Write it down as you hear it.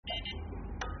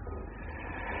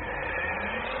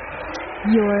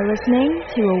You're listening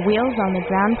to a Wheels on the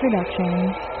Ground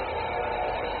production.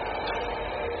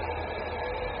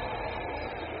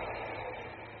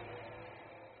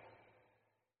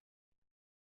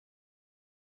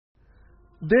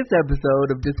 This episode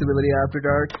of Disability After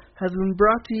Dark has been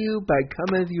brought to you by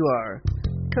Come As You Are.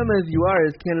 Come As You Are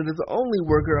is Canada's only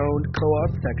worker-owned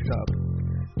co-op sex shop.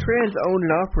 Trans-owned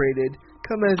and operated,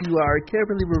 Come As You Are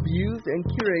carefully reviews and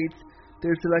curates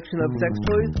their selection of sex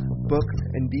toys, books,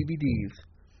 and DVDs.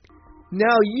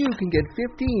 Now you can get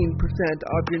 15%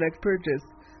 off your next purchase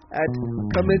at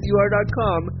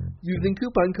comeasyouare.com using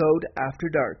coupon code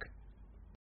AFTERDARK.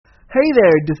 Hey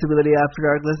there, Disability After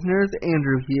Dark listeners,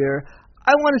 Andrew here.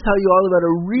 I want to tell you all about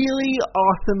a really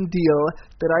awesome deal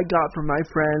that I got from my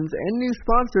friends and new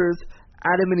sponsors,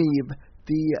 Adam and Eve,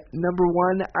 the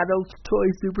 #1 adult toy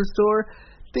superstore.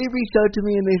 They reached out to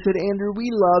me and they said, Andrew, we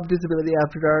love Disability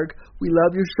After Dark. We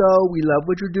love your show. We love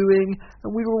what you're doing.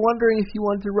 And we were wondering if you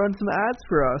wanted to run some ads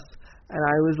for us. And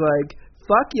I was like,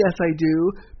 fuck yes, I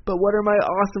do. But what are my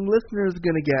awesome listeners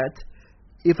going to get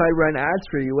if I run ads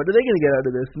for you? What are they going to get out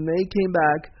of this? And they came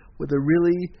back with a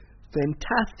really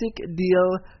fantastic deal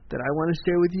that I want to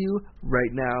share with you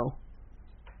right now.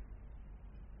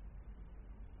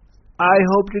 I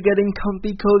hope you're getting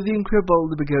comfy, cozy, and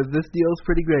crippled because this deal is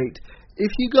pretty great. If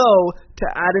you go to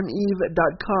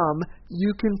adameve.com,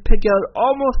 you can pick out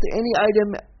almost any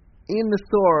item in the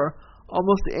store,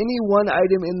 almost any one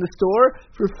item in the store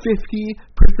for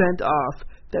 50% off.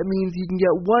 That means you can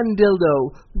get one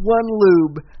dildo, one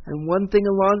lube, and one thing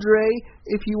of lingerie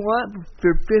if you want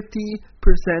for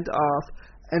 50% off.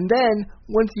 And then,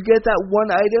 once you get that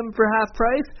one item for half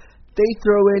price, they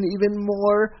throw in even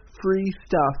more free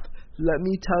stuff. Let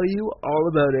me tell you all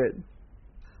about it.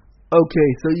 Okay,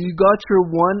 so you got your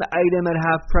one item at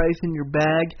half price in your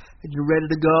bag and you're ready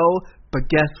to go, but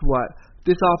guess what?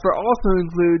 This offer also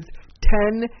includes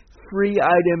 10 free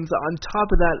items on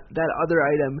top of that other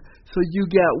item. So you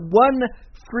get one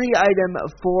free item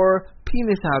for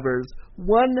penis havers,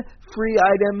 one free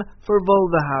item for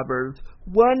vulva havers,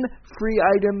 one free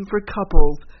item for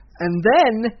couples, and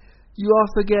then you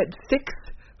also get 6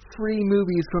 free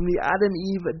movies from the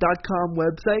adameve.com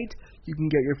website. You can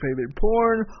get your favorite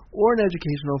porn or an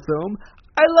educational film.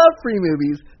 I love free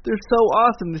movies. They're so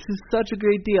awesome. This is such a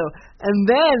great deal. And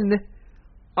then,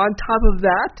 on top of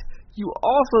that, you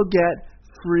also get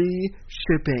free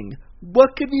shipping.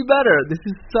 What could be better? This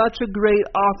is such a great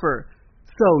offer.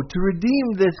 So, to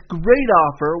redeem this great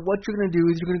offer, what you're going to do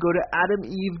is you're going to go to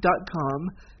adameve.com,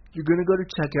 you're going to go to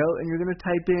checkout, and you're going to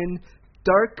type in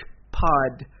Dark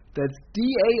Pod. That's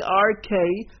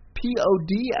DARKPOD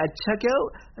at checkout,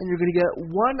 and you're going to get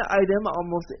one item,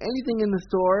 almost anything in the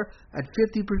store, at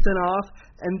 50% off,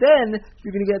 and then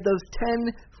you're going to get those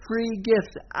 10 free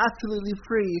gifts, absolutely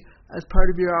free, as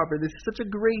part of your offer. This is such a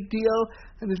great deal,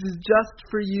 and this is just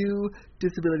for you,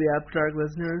 Disability After Dark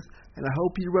listeners, and I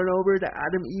hope you run over to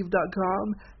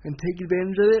adameve.com and take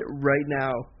advantage of it right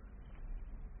now.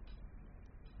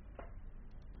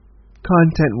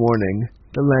 Content warning.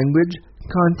 The language,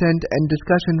 content, and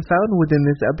discussion found within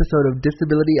this episode of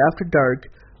Disability After Dark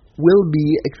will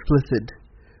be explicit.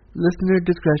 Listener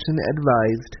discretion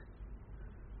advised.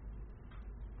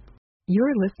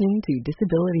 You're listening to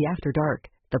Disability After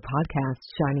Dark, the podcast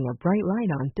shining a bright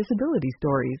light on disability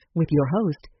stories with your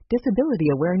host,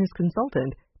 Disability Awareness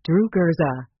Consultant, Drew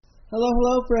Gurza.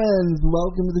 Hello, friends.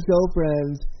 Welcome to the show,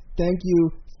 friends. Thank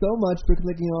you so much for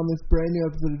clicking on this brand new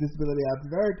episode of Disability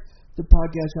After Dark, the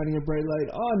podcast shining a bright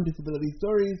light on disability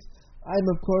stories. I'm,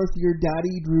 of course, your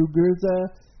daddy, Drew Gurza.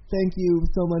 Thank you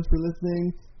so much for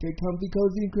listening. Get comfy,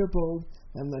 cozy, and crippled,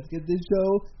 and let's get this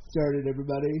show started,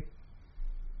 everybody.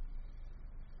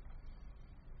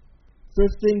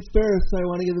 First things first, I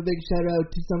want to give a big shout out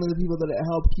to some of the people that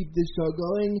help keep this show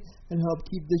going and help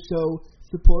keep this show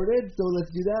supported, so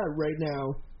let's do that right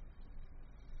now.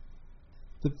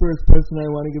 The first person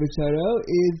I want to give a shout out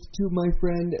is to my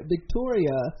friend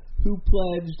Victoria, who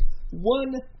pledged £1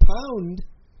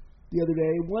 the other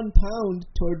day, £1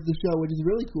 towards the show, which is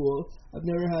really cool. I've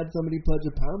never had somebody pledge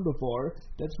 £1 before.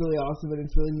 That's really awesome, and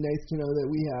it's really nice to know that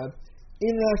we have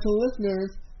international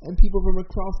listeners and people from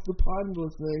across the pond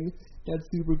listening. That's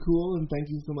super cool, and thank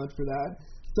you so much for that.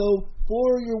 So, for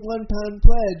your £1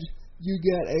 pledge, you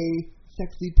get a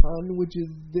sexy pun, which is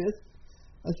this,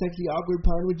 a sexy awkward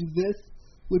pun, which is this,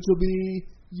 which will be,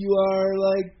 you are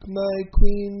like my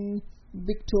Queen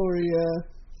Victoria,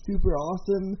 super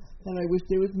awesome, and I wish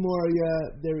there was more.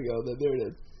 Yeah, there we go, there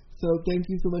it is. So thank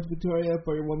you so much, Victoria,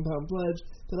 for your £1 pledge.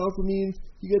 That also means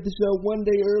you get the show one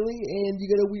day early, and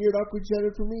you get a weird, awkward shout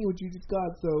out from me, which you just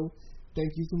got, so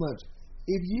thank you so much.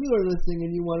 if you are listening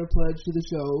and you want to pledge to the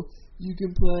show, you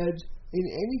can pledge in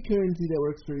any currency that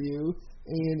works for you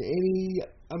and any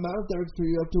amount that works for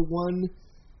you, up to one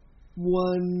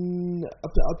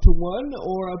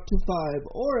or up to 5,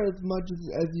 or as much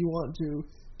as you want to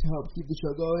help keep the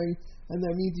show going. And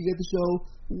that means you get the show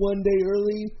one day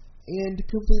early and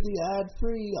completely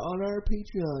ad-free on our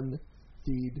Patreon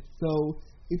feed. So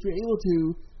if you're able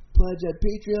to, pledge at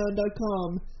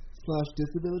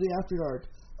patreon.com/disabilityafterdark.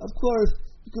 Of course,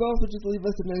 you can also just leave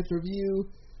us a nice review,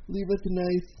 leave us a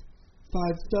nice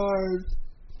 5 stars,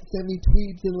 send me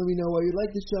tweets and let me know why you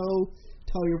like the show,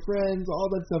 tell your friends, all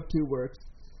that stuff too works.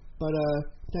 But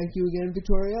thank you again,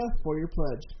 Victoria, for your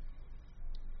pledge.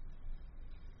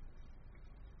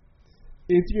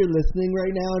 If you're listening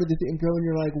right now to this intro and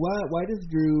you're like, what? Why does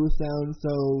Drew sound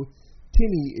so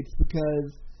tinny? It's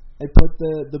because I put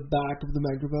the back of the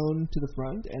microphone to the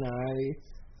front, and I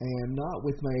am not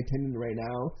with my attendant right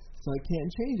now, so I can't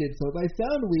change it. So if I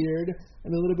sound weird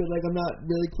and a little bit like I'm not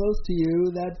really close to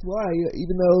you, that's why.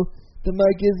 Even though the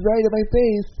mic is right at my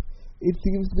face, it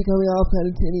seems to be coming off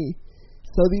kind of tinny.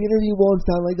 So the interview won't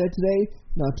sound like that today,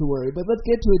 not to worry. But let's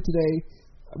get to it today.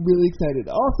 I'm really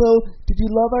excited. Also, did you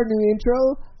love our new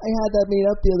intro? I had that made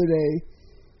up the other day.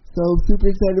 So super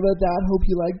excited about that. Hope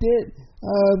you liked it.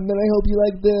 And I hope you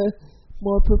like the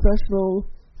more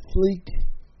professional, sleek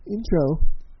intro.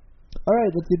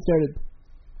 Alright, let's get started.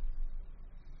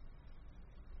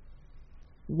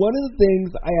 One of the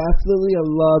things I absolutely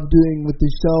love doing with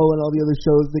the show and all the other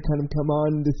shows that kind of come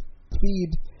on this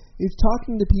feed is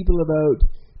talking to people about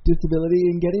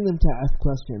disability and getting them to ask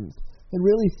questions. And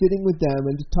really sitting with them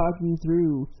and just talking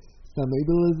through some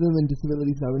ableism and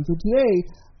disability stuff. And so today,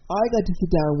 I got to sit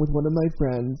down with one of my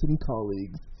friends and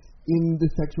colleagues in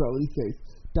the sexuality space,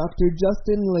 Dr.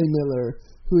 Justin Lehmiller,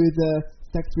 who is a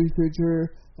sex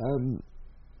researcher and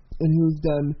who's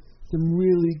done some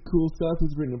really cool stuff,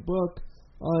 who's written a book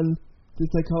on the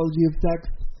psychology of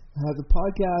sex, has a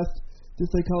podcast,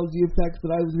 The Psychology of Sex,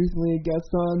 that I was recently a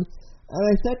guest on. And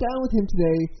I sat down with him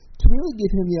today to really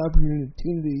give him the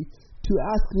opportunity to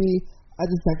ask me, as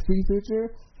a sex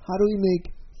researcher, how do we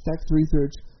make sex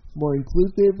research more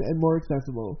inclusive and more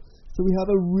accessible? So we have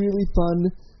a really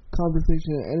fun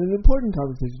conversation and an important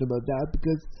conversation about that,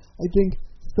 because I think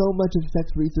so much of sex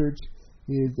research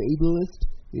is ableist,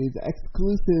 is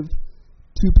exclusive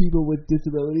to people with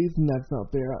disabilities, and that's not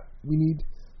fair. We need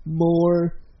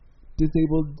more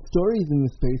disabled stories in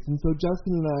this space, and so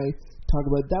Justin and I talk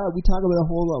about that. We talk about a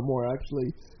whole lot more,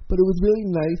 actually, but it was really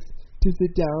nice to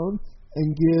sit down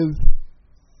and give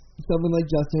someone like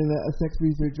Justin, a sex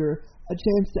researcher, a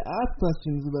chance to ask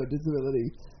questions about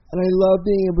disability. And I love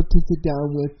being able to sit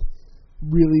down with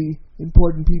really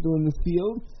important people in this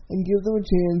field and give them a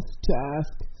chance to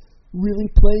ask really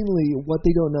plainly what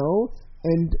they don't know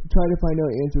and try to find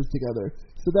out answers together.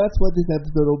 So that's what this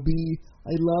episode will be.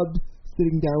 I loved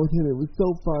sitting down with him. It was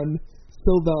so fun,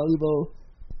 so valuable,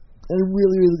 and I'm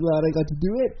really, really glad I got to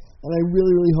do it, and I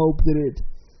really, really hope that it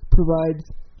provides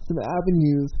some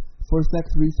avenues for sex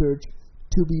research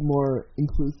to be more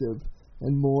inclusive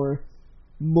and more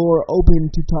open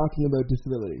to talking about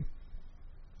disability.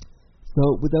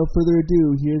 So without further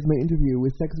ado, here's my interview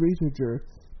with sex researcher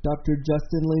Dr.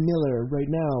 Justin Lehmiller right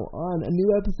now on a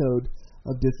new episode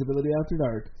of Disability After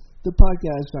Dark, the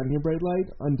podcast shining a bright light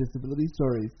on disability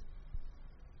stories.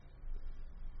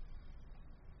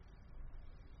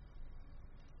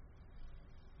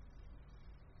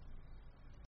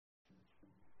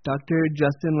 Dr.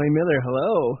 Justin Lehmiller,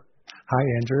 hello. Hi,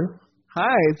 Andrew.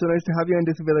 Hi, it's so nice to have you on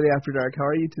Disability After Dark. How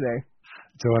are you today?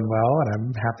 Doing well, and I'm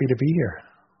happy to be here.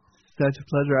 Such a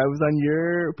pleasure. I was on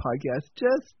your podcast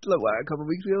just, a couple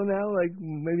of weeks ago now, like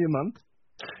maybe a month?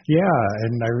 Yeah,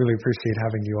 and I really appreciate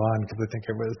having you on, because I think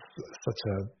it was such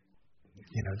a,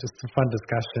 just a fun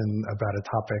discussion about a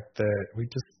topic that we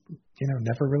just,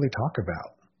 never really talk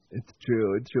about. It's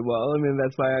true. Well, I mean,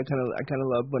 that's why I kind of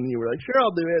love when you were like, sure,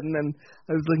 I'll do it. And then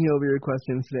I was looking over your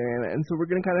questions today, and so we're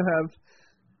going to kind of have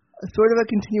a sort of a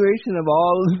continuation of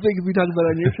all the things we talked about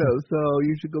on your show. So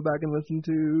you should go back and listen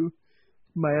to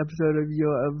my episode of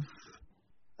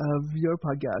your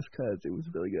podcast, because it was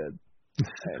really good.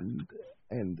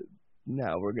 and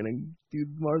now we're going to do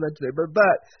more of that today.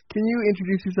 But can you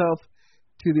introduce yourself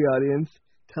to the audience?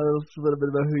 Tell us a little bit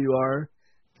about who you are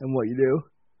and what you do.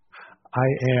 I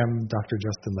am Dr.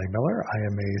 Justin Lehmiller. I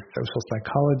am a social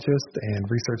psychologist and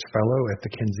research fellow at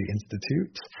the Kinsey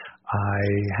Institute. I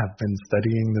have been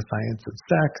studying the science of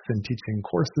sex and teaching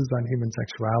courses on human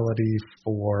sexuality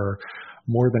for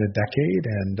more than a decade,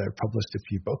 and I've published a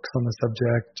few books on the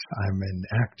subject. I'm an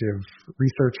active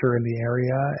researcher in the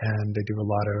area, and I do a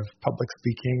lot of public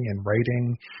speaking and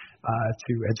writing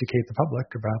to educate the public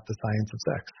about the science of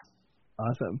sex.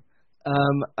 Awesome.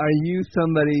 Are you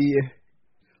somebody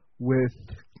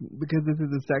because this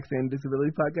is a sex and disability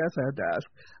podcast, I have to ask,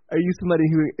 are you somebody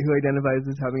who identifies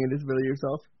as having a disability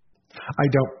yourself? I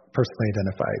don't personally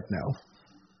identify, no.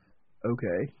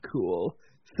 Okay, cool.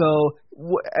 So,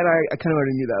 and I kind of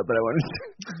already knew that, but I wanted to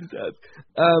just ask.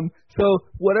 So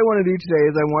what I want to do today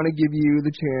is I want to give you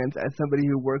the chance, as somebody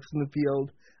who works in the field,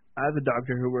 as a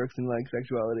doctor who works in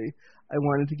sexuality, I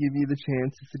wanted to give you the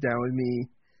chance to sit down with me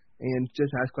and just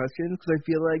ask questions, because I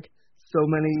feel like so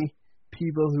many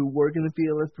people who work in the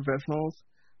field as professionals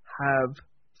have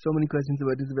so many questions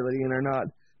about disability and are not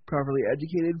properly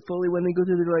educated fully when they go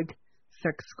through their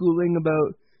sex schooling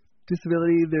about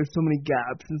disability. There's so many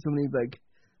gaps and so many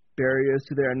barriers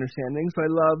to their understanding. So I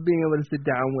love being able to sit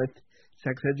down with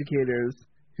sex educators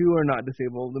who are not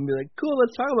disabled and be like, cool,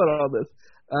 let's talk about all this.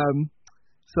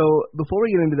 So before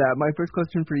we get into that, my first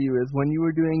question for you is, when you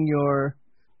were doing your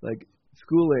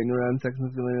schooling around sex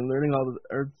and disability and learning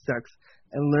sex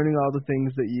and learning all the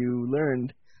things that you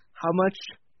learned, how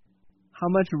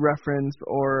much reference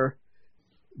or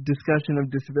discussion of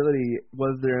disability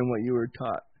was there in what you were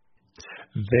taught?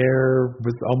 There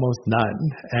was almost none.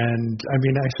 And I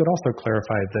mean, I should also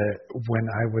clarify that when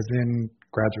I was in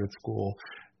graduate school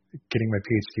getting my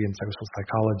PhD in social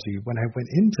psychology, when I went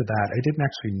into that, I didn't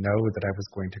actually know that I was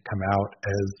going to come out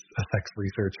as a sex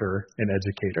researcher and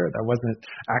educator. That wasn't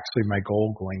actually my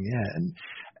goal going in.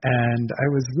 And I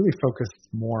was really focused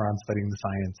more on studying the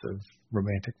science of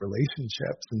romantic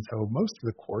relationships. And so most of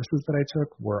the courses that I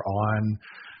took were on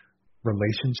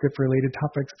relationship-related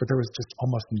topics, but there was just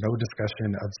almost no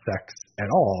discussion of sex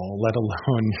at all, let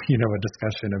alone, a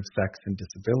discussion of sex and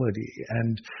disability.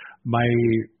 And my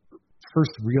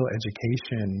first real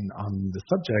education on the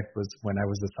subject was when I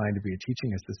was assigned to be a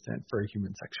teaching assistant for a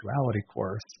human sexuality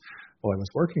course while I was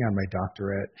working on my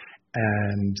doctorate.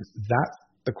 And that's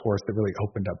the course that really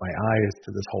opened up my eyes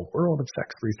to this whole world of sex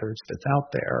research that's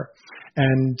out there.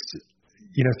 And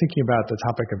thinking about the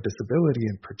topic of disability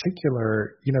in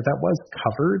particular, that was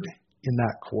covered in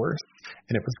that course,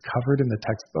 and it was covered in the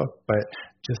textbook, but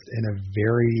just in a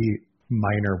very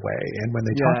minor way. And when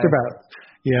they talked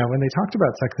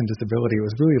about sex and disability, it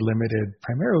was really limited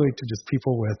primarily to just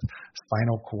people with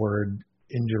spinal cord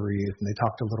injuries, and they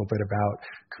talked a little bit about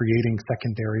creating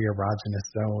secondary erogenous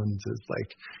zones as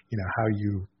how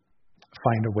you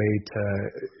find a way to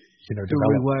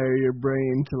rewire your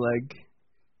brain to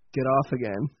get off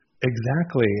again.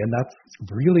 Exactly. And that's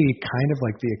really kind of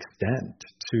the extent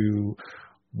to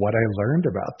what I learned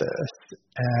about this.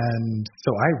 And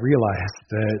so I realized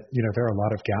that, there are a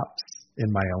lot of gaps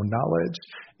in my own knowledge,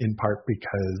 in part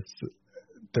because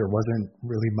there wasn't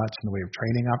really much in the way of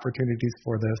training opportunities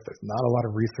for this. There's not a lot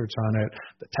of research on it.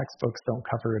 The textbooks don't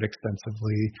cover it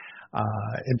extensively.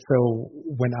 And so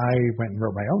when I went and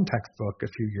wrote my own textbook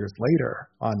a few years later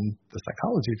on the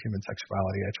psychology of human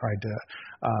sexuality, I tried to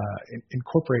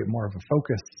incorporate more of a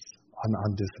focus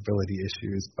on disability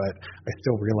issues, but I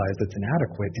still realize it's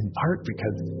inadequate, in part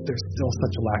because there's still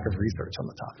such a lack of research on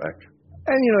the topic.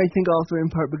 And, I think also in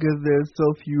part because there's so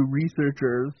few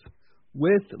researchers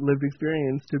with lived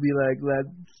experience to be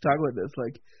let's talk about this.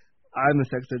 I'm a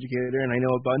sex educator, and I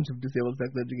know a bunch of disabled sex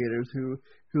educators who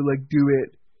do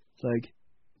it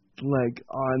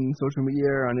on social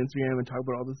media or on Instagram and talk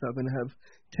about all this stuff and have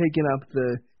taken up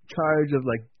the charge of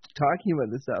talking about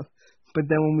this stuff. But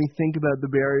then when we think about the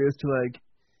barriers to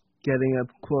getting a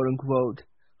quote unquote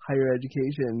higher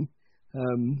education,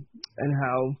 and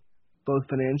how both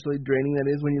financially draining that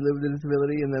is when you live with a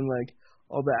disability, and then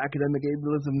all the academic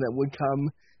ableism that would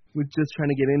come with just trying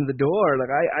to get into the door.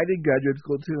 I did graduate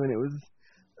school too, and it was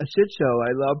a shit show.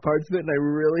 I loved parts of it, and I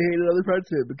really hated other parts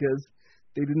of it because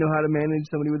they didn't know how to manage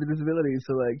somebody with a disability.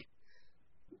 So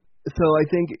I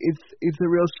think it's a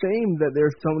real shame that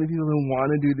there's so many people who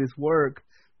want to do this work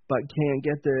but can't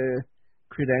get the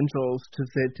credentials to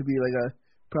be a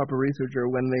proper researcher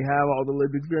when they have all the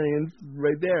lived experience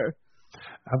right there.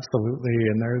 Absolutely.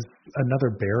 And there's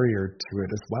another barrier to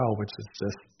it as well, which is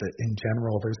just that in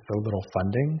general, there's so little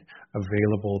funding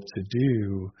available to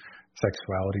do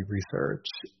sexuality research.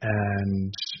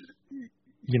 And,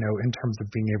 in terms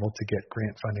of being able to get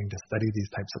grant funding to study these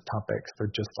types of topics, there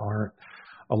just aren't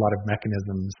a lot of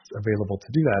mechanisms available to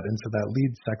do that. And so that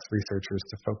leads sex researchers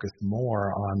to focus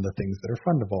more on the things that are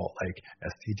fundable, like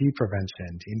STD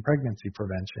prevention, teen pregnancy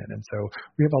prevention. And so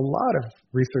we have a lot of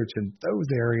research in those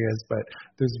areas, but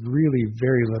there's really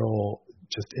very little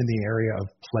just in the area of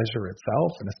pleasure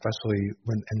itself, and especially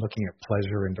when in looking at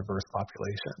pleasure in diverse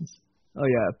populations. Oh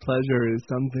yeah, pleasure is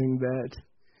something that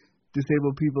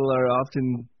disabled people are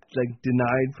often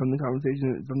denied from the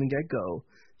conversation from the get-go.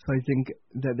 So I think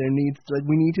that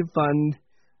we need to fund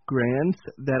grants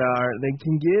that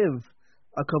can give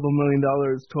a couple $1 million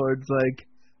towards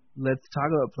let's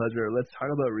talk about pleasure, let's talk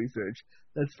about research,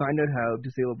 let's find out how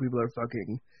disabled people are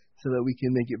fucking so that we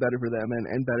can make it better for them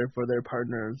and better for their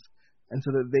partners. And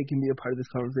so that they can be a part of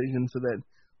this conversation, so that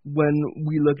when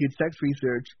we look at sex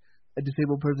research, a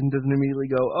disabled person doesn't immediately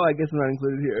go, oh, I guess I'm not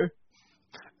included here.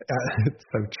 It's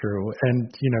so true. And,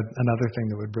 another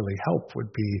thing that would really help would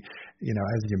be,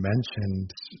 as you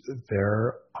mentioned,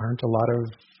 there aren't a lot of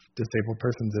disabled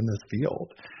persons in this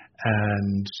field.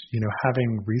 And,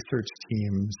 having research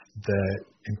teams that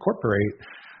incorporate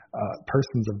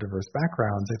persons of diverse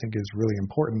backgrounds, I think is really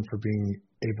important for being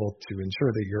able to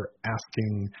ensure that you're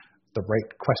asking the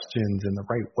right questions in the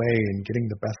right way and getting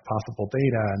the best possible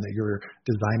data, and that you're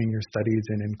designing your studies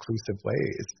in inclusive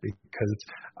ways, because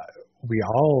we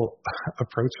all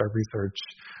approach our research,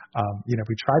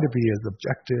 we try to be as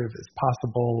objective as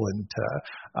possible and to,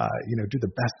 do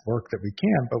the best work that we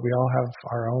can, but we all have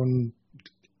our own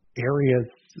areas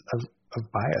of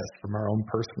bias from our own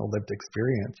personal lived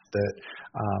experience that,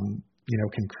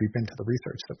 can creep into the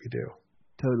research that we do.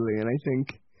 Totally. And I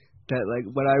think that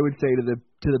what I would say to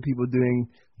the people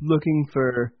looking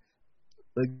for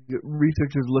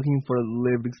researchers looking for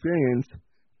lived experience,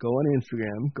 go on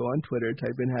Instagram, go on Twitter,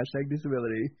 type in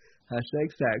 #disability,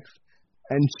 #sex,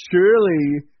 and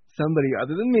surely somebody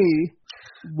other than me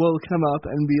will come up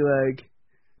and be like,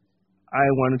 I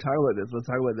want to talk about this. Let's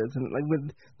talk about this. And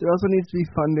there also needs to be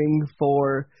funding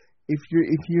for if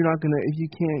you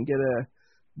can't get a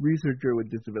researcher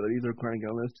with disabilities or chronic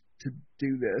illness to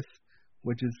do this,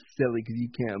 which is silly because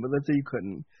you can, but let's say you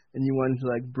couldn't, and you wanted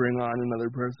to bring on another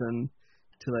person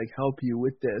to help you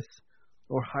with this,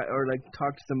 or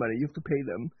talk to somebody, you have to pay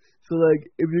them. So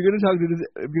if you're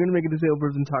gonna make a disabled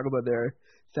person talk about their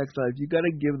sex life, you gotta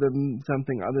give them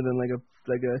something other than a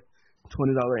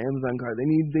 $20 Amazon card.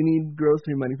 They need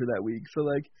grocery money for that week. So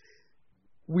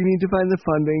we need to find the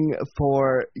funding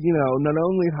for not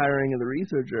only hiring the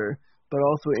researcher, but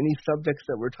also any subjects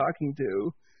that we're talking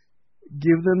to.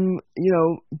 Give them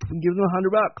 $100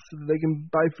 so that they can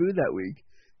buy food that week,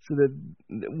 so that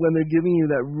when they're giving you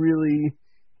that really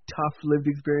tough lived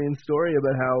experience story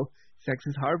about how sex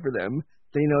is hard for them,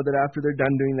 they know that after they're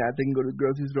done doing that, they can go to the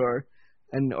grocery store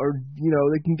or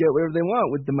they can get whatever they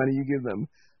want with the money you give them.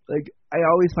 I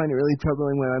always find it really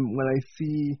troubling when I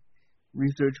see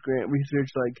research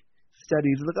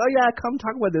studies oh yeah, come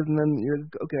talk about this, and then you're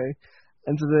okay,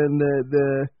 and so then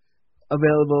the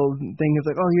available thing is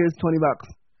oh, here's $20.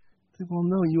 It's well,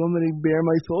 no, you want me to bare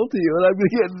my soul to you, and I'm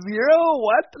gonna get zero?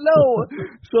 What? No.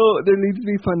 So there needs to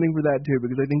be funding for that too,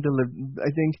 because I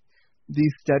think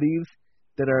these studies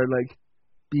that are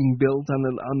being built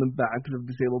on the backs of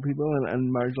disabled people and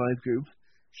marginalized groups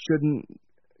shouldn't.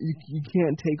 You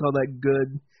can't take all that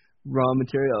good raw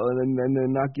material and then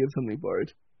not give something for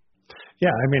it. Yeah,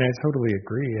 I totally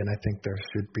agree, and I think there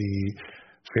should be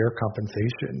fair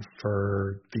compensation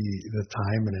for the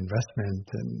time and investment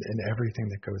and everything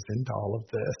that goes into all of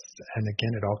this. And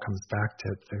again, it all comes back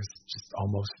to there's just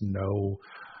almost no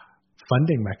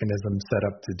funding mechanism set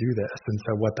up to do this. And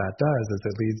so what that does is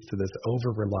it leads to this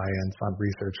over-reliance on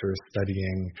researchers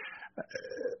studying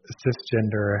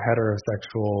cisgender,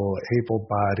 heterosexual,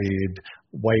 able-bodied,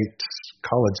 white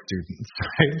college students,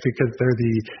 right? Because they're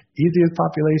the easiest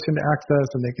population to access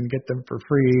and they can get them for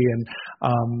free. And,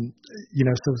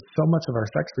 so much of our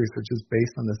sex research is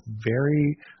based on this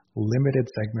very limited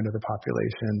segment of the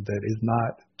population that is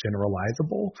not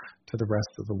generalizable to the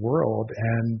rest of the world.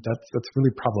 And that's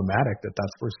really problematic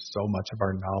that's where so much of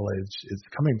our knowledge is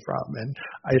coming from. And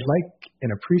I like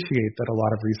and appreciate that a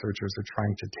lot of researchers are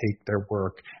trying to take their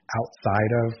work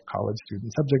outside of college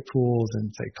student subject pools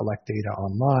and say collect data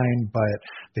online, but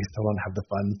they still don't have the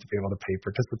funds to be able to pay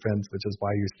participants, which is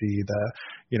why you see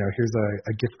here's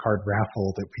a gift card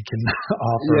raffle that we can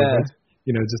offer. Yeah.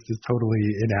 Just is totally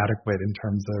inadequate in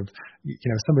terms of,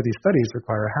 some of these studies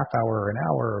require a half hour, an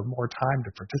hour, or more time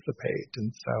to participate.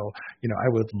 And so, I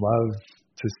would love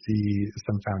to see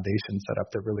some foundations set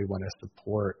up that really want to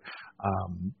support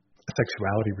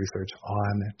sexuality research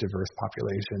on diverse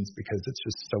populations, because it's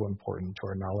just so important to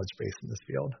our knowledge base in this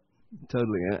field.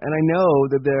 Totally. And I know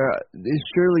that there is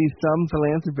surely some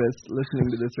philanthropist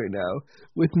listening to this right now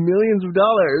with millions of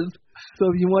dollars. So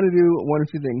if you want to do one or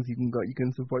two things, you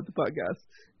can support the podcast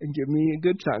and give me a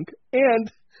good chunk,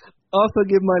 and also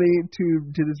give money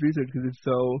to this research because it's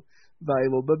so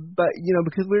valuable. But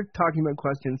because we're talking about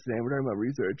questions today, we're talking about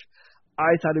research,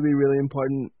 I thought it'd be really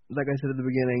important, like I said at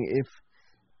the beginning, if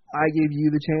I gave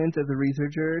you the chance as a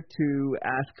researcher to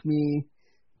ask me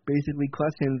basically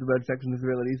questions about sex and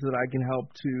disability so that I can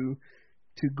help to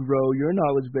grow your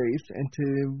knowledge base and to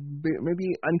maybe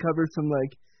uncover some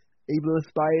like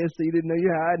ableist bias that you didn't know you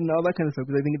had and all that kind of stuff.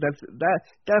 Because I think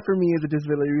that for me as a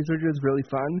disability researcher is really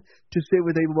fun to sit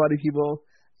with able-bodied people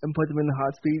and put them in the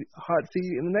hot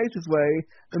seat in the nicest way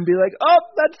and be like, oh,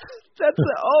 that's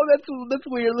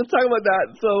weird. Let's talk about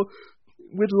that. So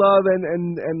with love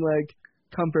and like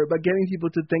comfort, but getting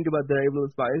people to think about their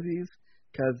ableist biases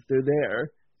because they're there.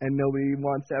 And nobody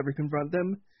wants to ever confront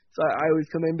them. So I always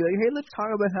come in and be like, hey, let's talk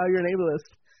about how you're an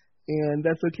ableist. And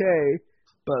that's okay,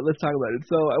 but let's talk about it.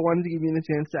 So I wanted to give you the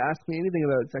chance to ask me anything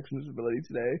about sex and disability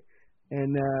today.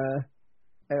 And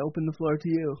I open the floor to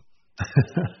you.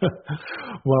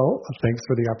 Well, thanks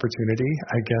for the opportunity.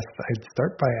 I guess I'd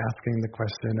start by asking the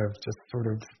question of just sort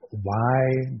of why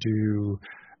do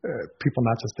people,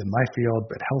 not just in my field,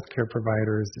 but healthcare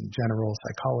providers in general,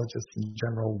 psychologists in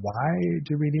general, why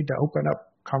do we need to open up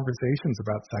conversations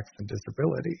about sex and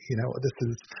disability? This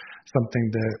is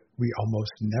something that we almost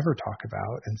never talk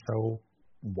about, and so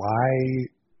why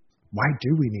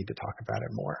do we need to talk about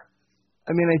it more?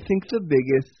 I mean, I think the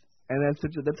biggest, and that's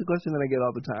a question that I get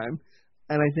all the time,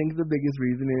 and I think the biggest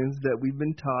reason is that we've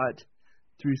been taught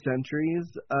through centuries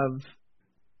of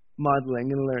modeling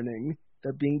and learning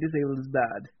that being disabled is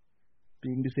bad.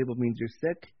 Being disabled means you're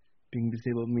sick. Being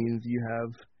disabled means you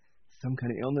have some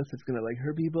kind of illness that's going to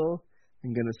hurt people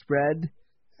and going to spread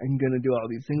and going to do all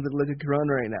these things. Like, look at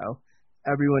Corona right now.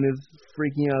 Everyone is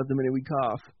freaking out the minute we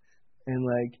cough. And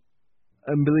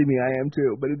believe me, I am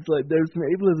too. But it's like there's some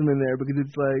ableism in there because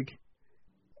it's like,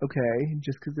 okay,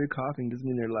 just because they're coughing doesn't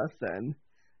mean they're less than.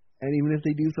 And even if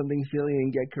they do something silly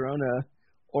and get Corona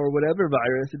or whatever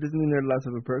virus, it doesn't mean they're less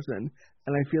of a person.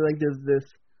 And I feel like there's this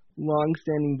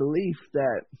long-standing belief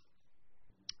that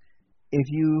if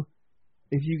you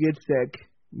get sick,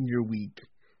 you're weak.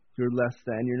 You're less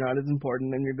than, you're not as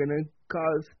important, and you're going to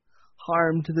cause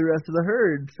harm to the rest of the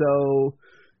herd. So,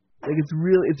 it's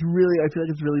really, I feel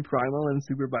like it's really primal and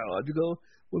super biological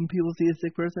when people see a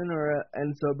sick person,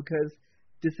 and so because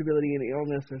disability and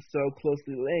illness are so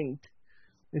closely linked,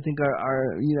 I think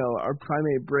our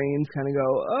primate brains kind of go,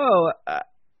 oh,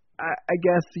 I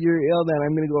guess you're ill then,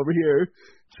 I'm going to go over here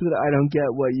so that I don't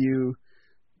get what you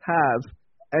have.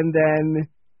 And then,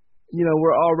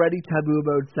 we're already taboo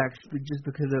about sex just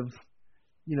because of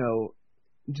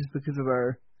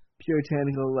our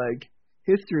puritanical,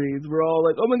 histories. We're all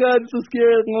like, oh my God, it's so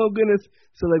scary, oh goodness.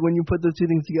 So, when you put those two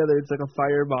things together, it's like a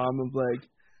firebomb of,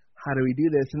 how do we do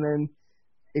this? And then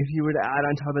if you were to add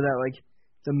on top of that,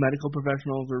 the medical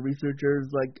professionals or researchers,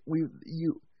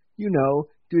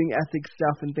 doing ethics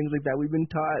stuff and things like that, we've been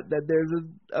taught that there's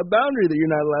a boundary that you're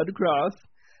not allowed to cross.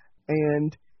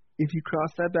 And if you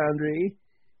cross that boundary,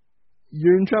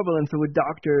 you're in trouble. And so with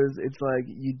doctors, it's like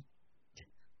you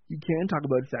can't talk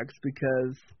about sex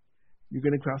because you're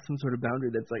going to cross some sort of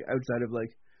boundary that's outside of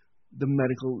the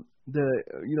medical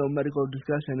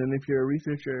discussion. And if you're a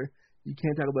researcher, you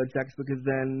can't talk about sex because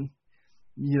then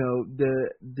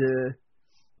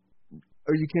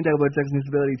or you can't talk about sex and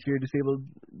disability to your disabled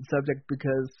subject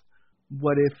because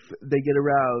what if they get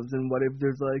aroused, and what if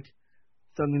there's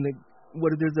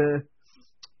what if there's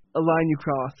a line you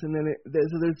cross, and then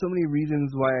so there's so many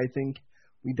reasons why I think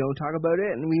we don't talk about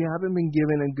it, and we haven't been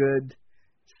given a good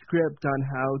script on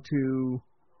how to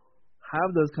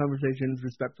have those conversations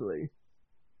respectfully.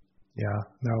 Yeah,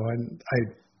 no, and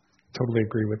I totally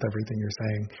agree with everything you're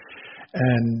saying.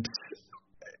 And,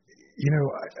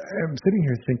 I'm sitting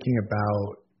here thinking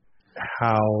about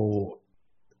how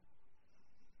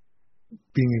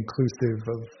being inclusive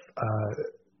of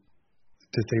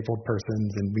disabled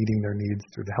persons and meeting their needs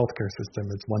through the healthcare system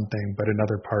is one thing, but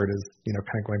another part is,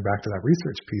 kind of going back to that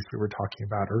research piece we were talking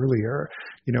about earlier.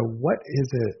 What is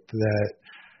it that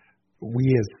we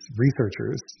as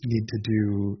researchers need to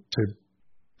do to,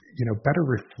 better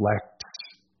reflect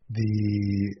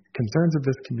the concerns of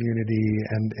this community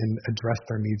and address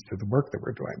their needs through the work that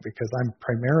we're doing? Because I'm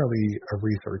primarily a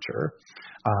researcher.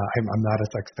 I'm not a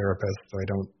sex therapist, so I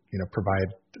don't, provide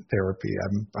therapy.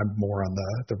 I'm more on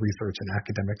the research and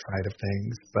academic side of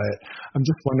things. But I'm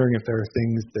just wondering if there are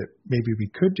things that maybe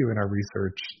we could do in our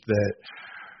research that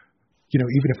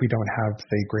even if we don't have,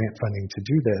 say, grant funding to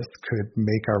do this, could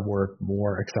make our work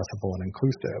more accessible and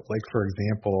inclusive. Like, for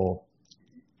example,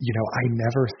 I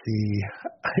never see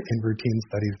in routine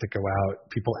studies that go out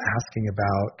people asking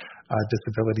about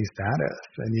disability status.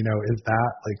 And, is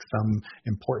that like some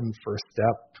important first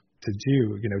step to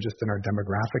do, just in our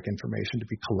demographic information, to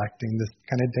be collecting this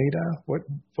kind of data? What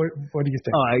do you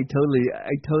think? Oh, I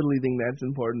totally think that's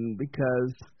important,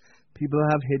 because people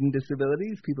have hidden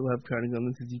disabilities. People have chronic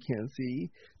illnesses you can't see.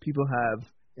 People have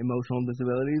emotional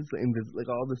disabilities, like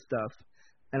all this stuff.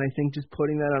 And I think just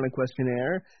putting that on a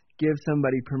questionnaire gives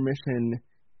somebody permission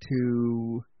to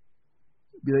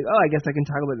be like, oh, I guess I can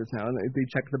talk about this now. And if they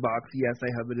check the box, yes, I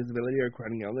have a disability or a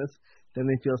chronic illness, then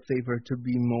they feel safer to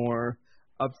be more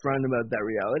upfront about that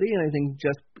reality. And I think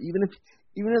just even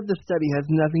if the study has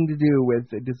nothing to do with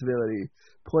a disability,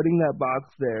 putting that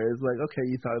box there is like, okay,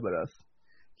 you thought about us.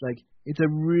 Like, it's a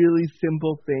really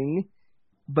simple thing,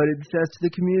 but it says to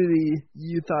the community,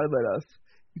 you thought about us.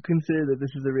 You consider that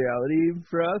this is a reality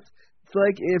for us. It's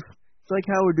like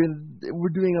how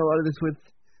we're doing a lot of this with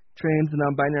trans and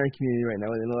non-binary community right now.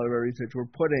 In a lot of our research,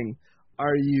 we're putting,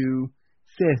 are you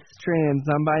cis, trans,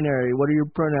 non-binary? What are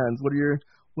your pronouns?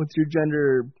 What's your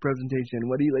gender presentation?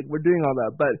 What do you like? We're doing all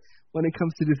that, but when it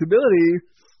comes to disability,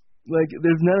 like,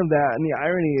 there's none of that. And the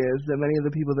irony is that many of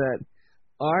the people that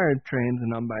are trans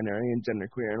and non-binary and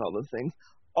genderqueer and all those things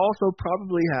also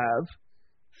probably have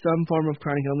some form of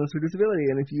chronic illness or disability.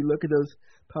 And if you look at those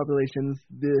populations,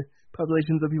 the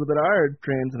populations of people that are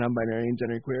trans and non-binary and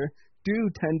genderqueer do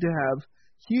tend to have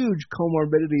huge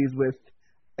comorbidities with,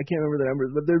 I can't remember the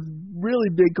numbers, but there's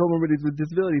really big comorbidities with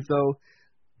disability. So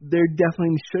there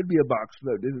definitely should be a box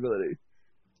about disability.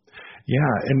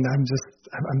 Yeah, and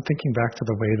I'm thinking back to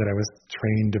the way that I was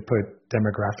trained to put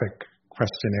demographic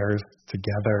questionnaires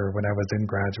together when I was in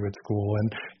graduate school.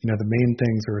 And, the main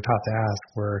things we were taught to ask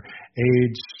were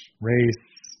age, race,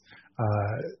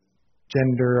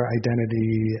 gender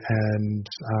identity, and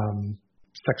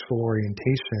sexual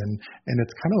orientation. And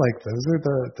it's kind of like those are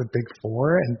the big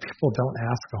four, and people don't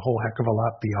ask a whole heck of a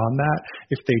lot beyond that.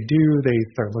 If they do, they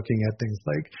start looking at things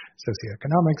like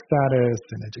socioeconomic status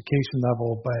and education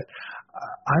level. But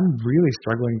I'm really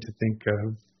struggling to think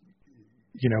of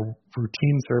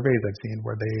routine surveys I've seen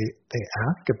where they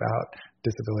ask about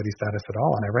disability status at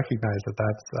all. And I recognize that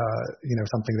that's,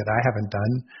 something that I haven't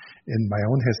done in my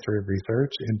own history of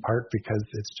research, in part because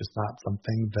it's just not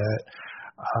something that,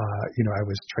 I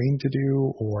was trained to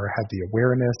do or had the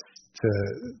awareness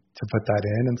to put that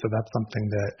in. And so that's something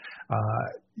that,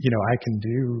 I can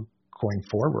do going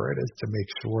forward, is to make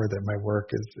sure that my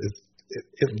work is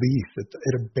at least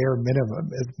at a bare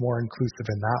minimum is more inclusive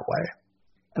in that way.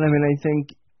 And I mean, I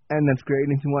think, and that's great.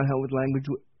 And if you want help with language,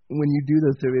 when you do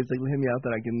those surveys, like, hit me out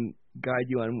that I can guide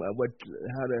you on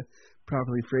how to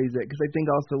properly phrase it. Because I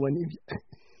think also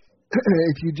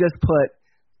if you just put,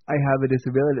 I have a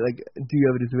disability, like, do you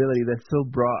have a disability, that's so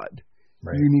broad.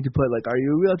 Right. You need to put, like, are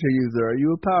you a wheelchair user? Are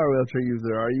you a power wheelchair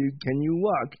user? Can you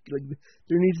walk? Like,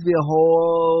 there needs to be a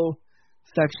whole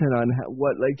section on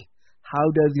how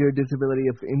does your disability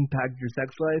impact your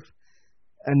sex life?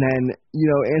 And then,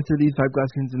 answer these 5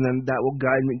 questions, and then that will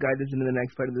guide us into the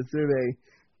next part of the survey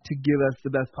to give us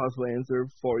the best possible answer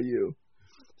for you.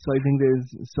 So I think there's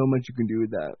so much you can do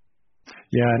with that.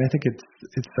 Yeah, and I think it's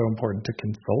so important to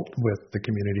consult with the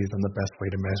communities on the best way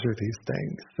to measure these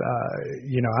things.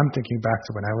 I'm thinking back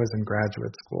to when I was in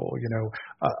graduate school,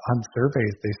 on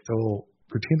surveys, they still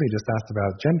routinely just asked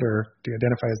about gender. Do you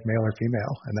identify as male or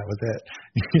female? And that was it.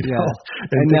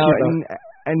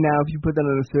 And now if you put that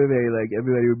on a survey, like,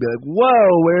 everybody would be like, whoa,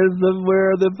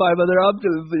 where are the 5 other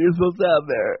options that you're supposed to have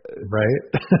there? Right.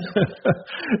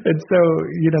 And so,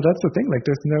 that's the thing. Like,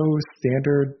 there's no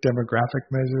standard demographic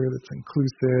measure that's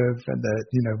inclusive and that,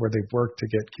 where they've worked to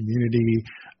get community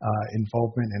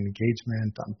involvement and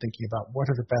engagement. I'm thinking about what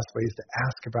are the best ways to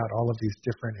ask about all of these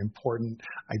different important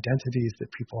identities that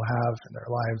people have in their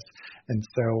lives. And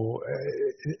so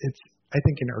it's, I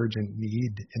think, an urgent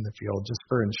need in the field just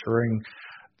for ensuring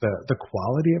the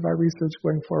quality of our research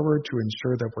going forward, to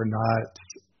ensure that we're not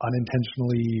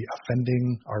unintentionally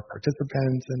offending our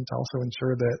participants, and to also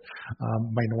ensure that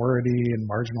minority and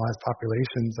marginalized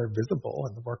populations are visible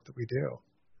in the work that we do.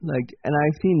 And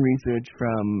I've seen research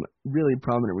from really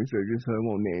prominent researchers, so I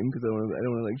won't name because I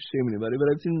don't want to shame anybody,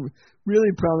 but I've seen really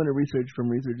prominent research from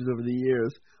researchers over the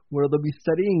years where they'll be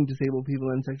studying disabled people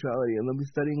and sexuality, and they'll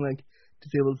be studying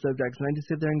disabled subjects, and I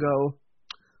just sit there and go,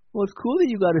 well, it's cool that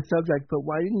you got a subject, but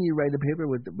why didn't you write a paper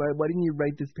why didn't you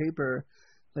write this paper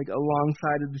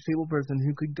alongside a disabled person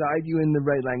who could guide you in the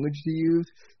right language to use,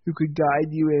 who could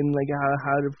guide you in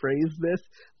how to phrase this?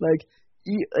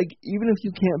 like even if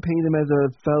you can't pay them as a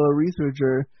fellow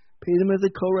researcher, pay them as a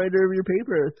co-writer of your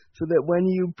paper, so that when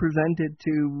you present it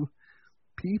to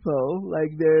people,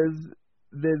 like there's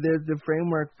the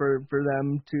framework for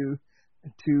them to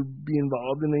be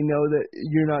involved, and they know that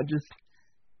you're not just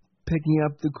picking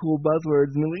up the cool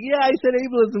buzzwords and like, yeah, I said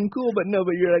ableism, cool, but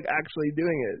you're like actually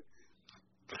doing it.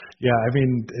 Yeah, I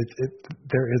mean,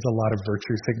 there is a lot of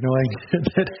virtue signaling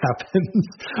that happens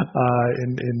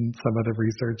in some of the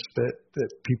research that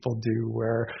people do,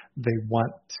 where they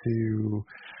want to,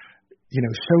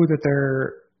 show that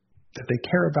they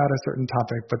care about a certain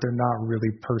topic, but they're not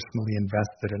really personally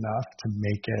invested enough to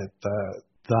make it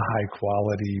the high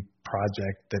quality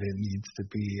project that it needs to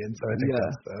be. And so I think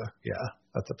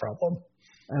that's a problem.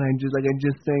 And I just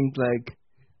think like,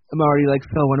 I'm already like,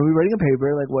 so when are we writing a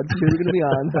paper? Like, what's it going to be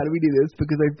on? How do we do this?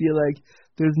 Because I feel like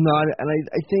there's not, and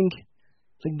I think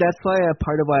like that's why a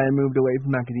part of why I moved away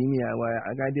from academia. Why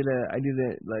I did a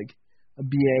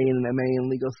BA and an MA in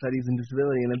legal studies and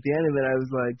disability, and at the end of it, I was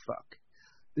like, fuck,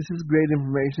 this is great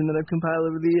information that I've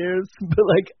compiled over the years, but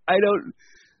like I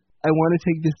want to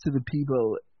take this to the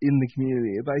people in the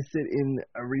community. If I sit in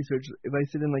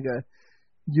like a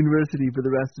university for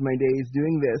the rest of my days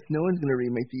doing this, no one's going to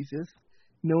read my thesis.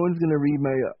 No one's going to read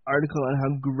my article on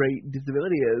how great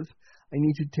disability is. I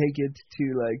need to take it to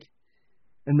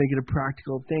and make it a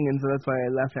practical thing. And so that's why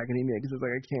I left academia, because I was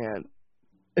like, I can't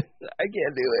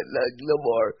do it no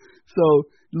more. So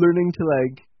learning to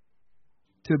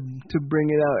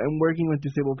bring it out and working with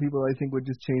disabled people, I think would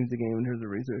just change the game in terms of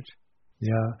research.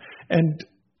 Yeah. And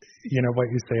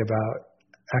what you say about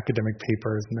academic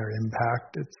papers and their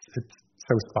impact, it's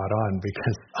so spot on,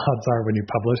 because odds are when you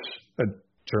publish a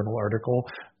journal article,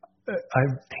 a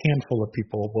handful of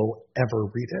people will ever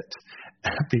read it,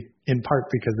 in part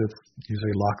because it's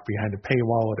usually locked behind a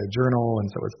paywall at a journal, and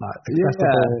so it's not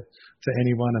accessible to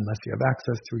anyone unless you have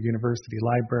access to a university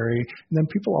library. And then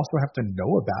people also have to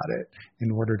know about it in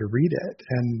order to read it.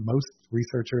 And most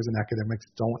researchers and academics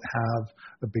don't have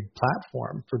a big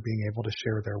platform for being able to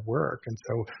share their work. And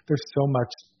so there's so much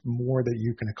more that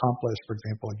you can accomplish, for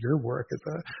example, in your work as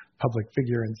a public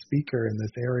figure and speaker in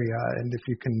this area. And if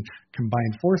you can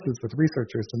combine forces with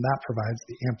researchers, then that provides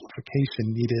the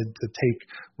amplification needed to take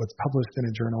what's published in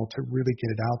a journal to really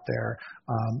get it out there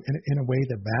in a way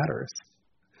that matters.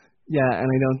 Yeah, and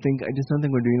I just don't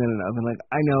think we're doing that enough. And like,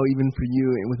 I know even for you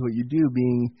and with what you do,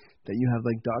 being that you have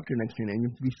like doctor next to your name,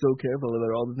 you have to be so careful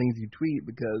about all the things you tweet,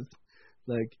 because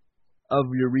like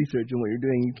of your research and what you're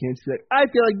doing, you can't just be like, I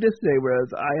feel like this today,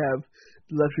 whereas I have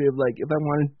the luxury of like, if I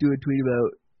want to do a tweet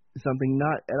about something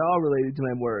not at all related to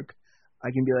my work,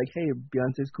 I can be like, hey,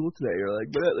 Beyonce's cool today, or like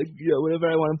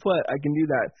whatever I want to put, I can do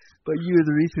that. But you as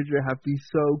a researcher have to be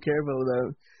so careful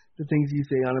about the things you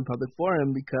say on a public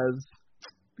forum because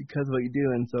of what you do.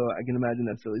 And so I can imagine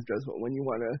that's really stressful when you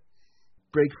want to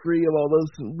break free of all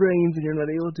those reins and you're not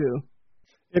able to.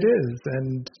 It is.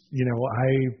 And,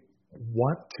 I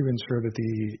want to ensure that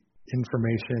the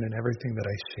information and everything that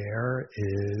I share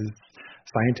is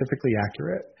scientifically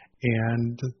accurate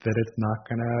and that it's not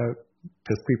going to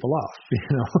piss people off.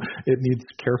 It needs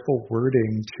careful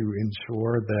wording to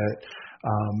ensure that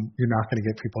you're not going to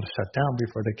get people to shut down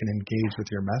before they can engage with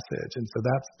your message. And so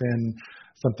that's been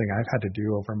something I've had to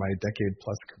do over my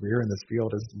decade-plus career in this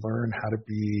field, is learn how to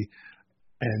be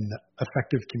an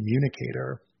effective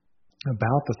communicator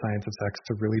about the science of sex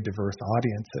to really diverse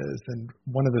audiences. And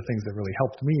one of the things that really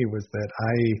helped me was that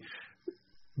I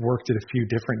worked at a few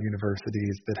different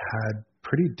universities that had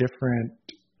pretty different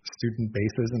student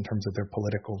bases in terms of their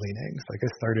political leanings. Like I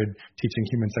started teaching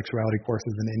human sexuality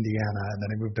courses in Indiana, and then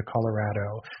I moved to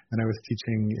Colorado, and I was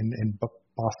teaching in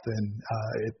Boston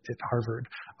at Harvard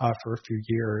for a few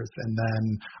years, and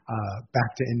then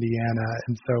back to Indiana.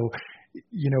 And so,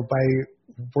 by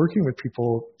working with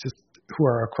people just who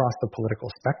are across the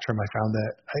political spectrum, I found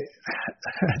that I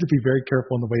had to be very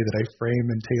careful in the way that I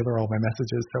frame and tailor all my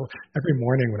messages. So every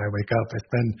morning when I wake up, I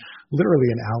spend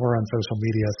literally an hour on social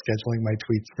media scheduling my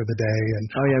tweets for the day. And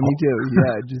oh yeah, me too.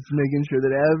 Yeah, just making sure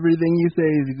that everything you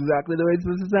say is exactly the way it's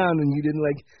supposed to sound, and you didn't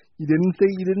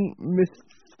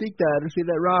misspeak that or say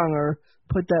that wrong or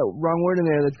put that wrong word in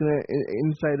there that's gonna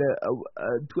incite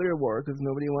a Twitter war, because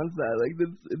nobody wants that. Like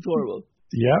it's horrible.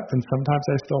 Yep, and sometimes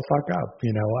I still fuck up.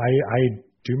 I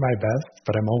do my best,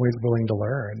 but I'm always willing to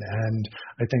learn. And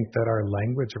I think that our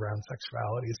language around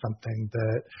sexuality is something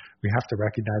that we have to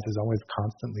recognize is always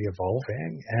constantly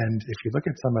evolving. And if you look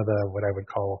at some of what I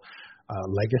would call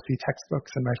legacy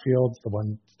textbooks in my fields, the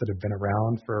ones that have been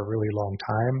around for a really long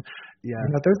time,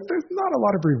 there's not a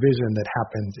lot of revision that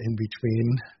happens in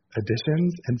between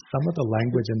editions, and some of the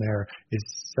language in there is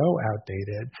so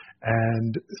outdated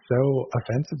and so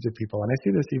offensive to people. And I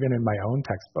see this even in my own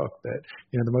textbook that,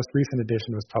 the most recent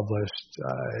edition was published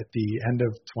at the end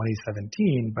of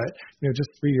 2017, but,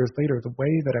 just 3 years later, the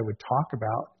way that I would talk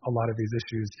about a lot of these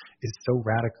issues is so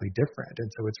radically different. And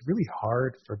so it's really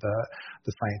hard for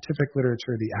the scientific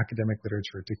literature, the academic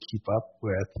literature to keep up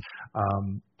with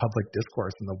public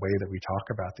discourse and the way that we talk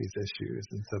about these issues.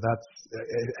 And so that's,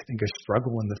 I think, a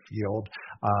struggle in the field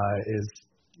is,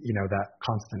 that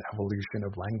constant evolution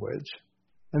of language.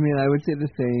 I mean, I would say the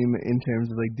same in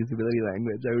terms of disability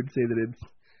language. I would say that it's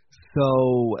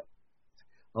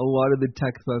a lot of the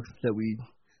textbooks that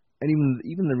and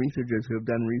even the researchers who have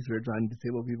done research on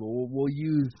disabled people will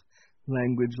use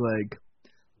language like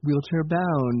wheelchair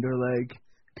bound or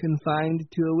confined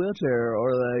to a wheelchair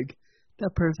or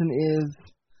that person is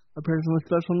a person with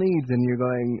special needs, and you're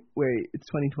going, wait, it's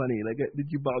 2020.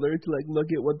 Did you bother to look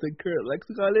at what the current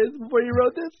lexicon is before you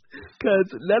wrote this?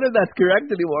 Because none of that's correct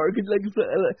anymore.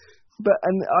 But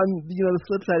on the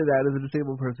flip side of that, as a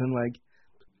disabled person,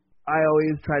 I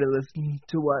always try to listen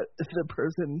to what the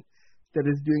person that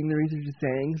is doing the research is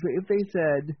saying. So if they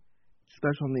said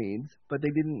special needs, but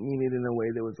they didn't mean it in a way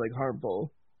that was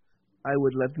harmful, I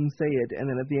would let them say it,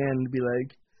 and then at the end be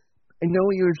like, I know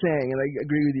what you were saying, and I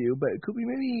agree with you, but could we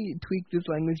maybe tweak this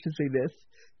language to say this,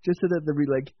 just so that the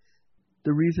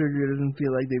researcher doesn't feel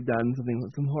like they've done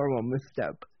some horrible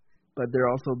misstep, but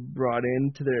they're also brought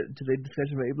into the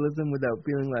discussion of ableism without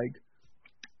feeling like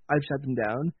I've shut them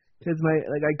down. Because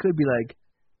I could be like,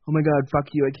 oh my God, fuck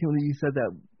you! I can't believe you said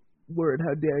that word.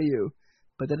 How dare you?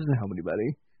 But that doesn't help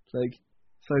anybody. So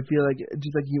I feel like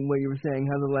just what you were saying,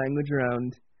 how the language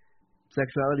around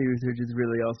sexuality research is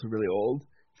also really old.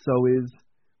 So is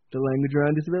the language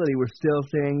around disability. We're still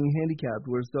saying handicapped.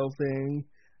 We're still saying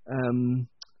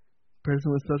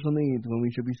person with special needs when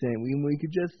we should be saying, we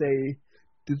could just say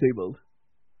disabled.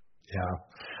 Yeah.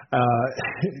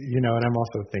 And I'm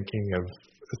also thinking of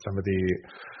some of the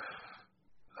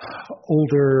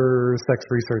older sex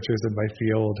researchers in my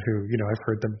field who, I've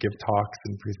heard them give talks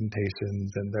and presentations,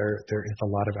 and there is a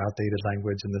lot of outdated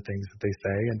language in the things that they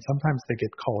say, and sometimes they get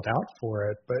called out for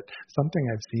it. But something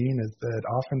I've seen is that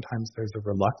oftentimes there's a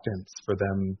reluctance for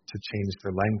them to change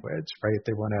their language, right?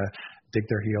 They want to dig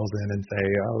their heels in and say,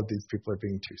 oh, these people are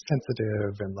being too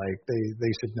sensitive, and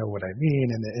they should know what I mean.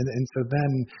 And so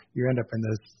then you end up in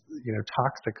this,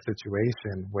 toxic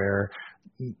situation where,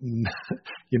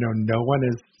 no one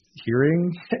is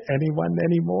hearing anyone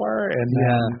anymore, and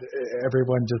then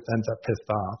everyone just ends up pissed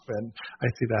off. And I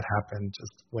see that happen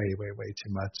just way, way, way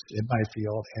too much in my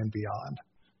field and beyond.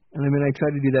 And I mean, I try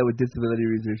to do that with disability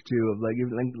research too, of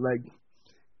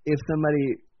if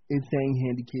somebody is saying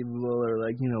handy-capable or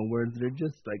words that are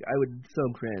just I would so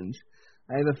cringe.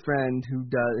 I have a friend who's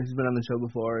been on the show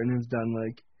before and who is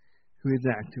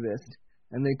an activist,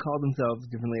 and they call themselves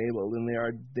differently abled, and they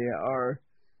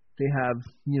have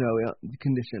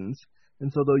conditions,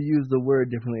 and so they'll use the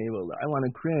word differently abled. I want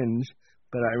to cringe,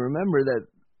 but I remember that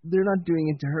they're not doing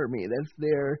it to hurt me.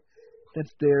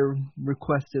 That's their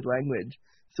requested language.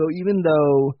 So even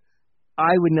though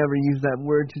I would never use that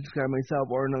word to describe myself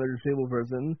or another disabled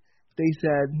person, they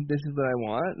said, this is what I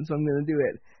want, so I'm going to do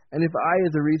it. And if I,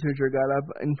 as a researcher, got up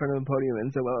in front of a podium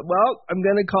and said, well, I'm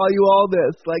going to call you all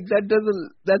this,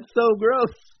 that's so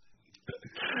gross.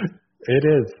 It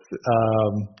is,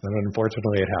 and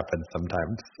unfortunately, it happens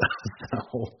sometimes.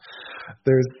 So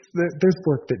there's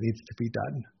work that needs to be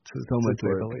done. So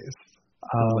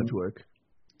much work.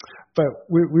 But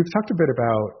we've talked a bit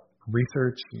about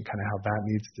research and kind of how that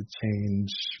needs to change.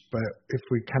 But if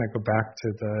we kind of go back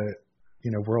to the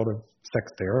world of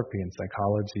sex therapy and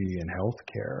psychology and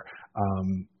healthcare,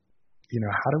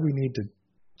 how do we need to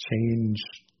change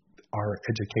our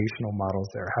educational models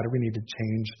there? How do we need to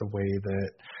change the way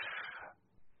that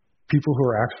people who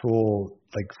are actual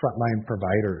frontline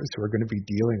providers who are going to be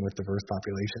dealing with diverse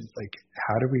populations,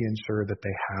 how do we ensure that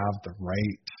they have the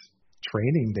right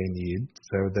training they need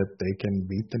so that they can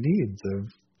meet the needs of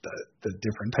the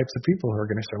different types of people who are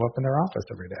going to show up in their office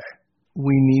every day?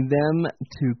 We need them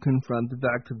to confront the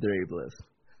fact that they're ableist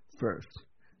first.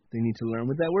 They need to learn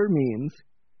what that word means,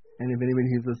 and if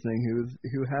anybody who's listening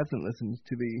who hasn't listened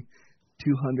to the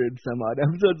 200 some odd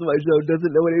episodes of my show doesn't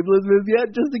know what ableism is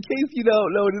yet, just in case you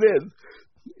don't know what it is.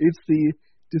 It's the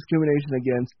discrimination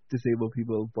against disabled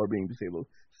people for being disabled.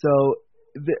 So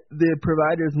the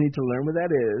providers need to learn what that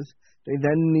is. They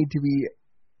then need to be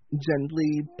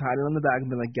gently patted on the back and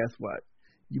be like, guess what?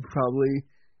 You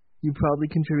probably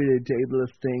contributed to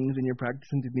ableist things in your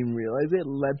practice and didn't even realize it.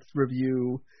 Let's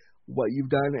review what you've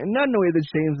done. And not in a way that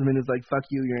shames them and is like, fuck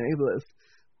you, you're an ableist.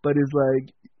 But is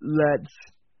let's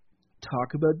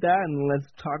talk about that, and let's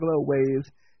talk about ways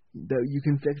that you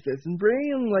can fix this, and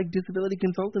bring in like disability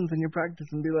consultants in your practice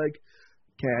and be like,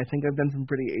 okay, I think I've done some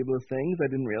pretty ableist things I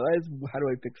didn't realize. How do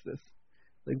I fix this?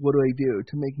 Like, what do I do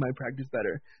to make my practice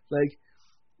better? Like,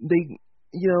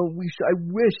 I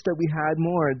wish that we had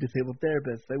more disabled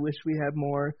therapists. I wish we had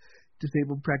more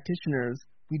disabled practitioners.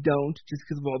 We don't, just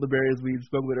because of all the barriers we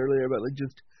spoke about earlier about like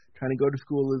just trying to go to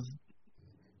school is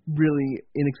really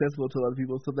inaccessible to a lot of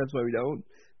people, so that's why we don't.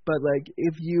 But like,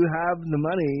 if you have the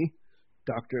money,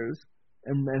 doctors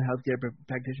and healthcare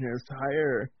practitioners, to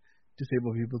hire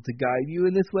disabled people to guide you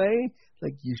in this way,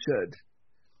 like, you should.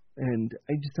 And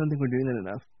I just don't think we're doing that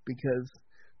enough, because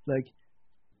like,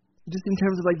 just in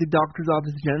terms of like the doctor's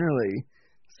office generally,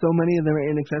 so many of them are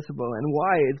inaccessible. And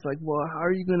why? It's like, well, how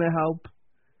are you going to help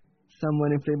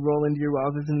someone if they roll into your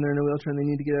office and they're in a wheelchair and they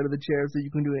need to get out of the chair so you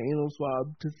can do an anal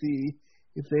swab to see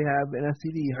if they have an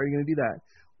STD? How are you going to do that?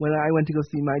 When I went to go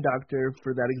see my doctor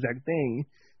for that exact thing,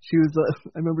 she was,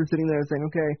 I remember sitting there saying,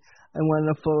 okay, I want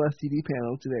a full STD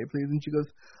panel today, please. And she goes,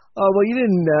 oh, well, you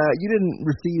didn't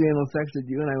receive anal sex, did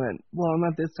you? And I went, well,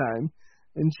 not this time.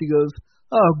 And she goes,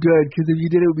 oh, good, because if you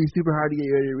did, it would be super hard to get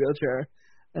you out of your wheelchair.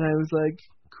 And I was like,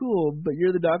 cool, but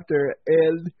you're the doctor.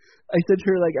 And I said to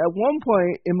her, like, at one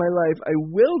point in my life, I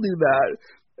will do that,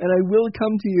 and I will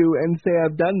come to you and say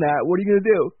I've done that. What are you going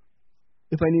to do?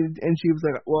 If I needed, and she was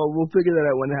like, well, we'll figure that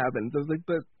out when it happens. I was like,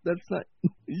 but that's not,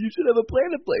 you should have a plan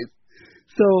in place.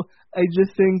 So I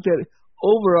just think that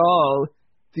overall,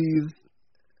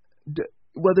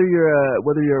 whether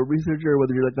you're a researcher,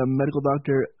 whether you're like a medical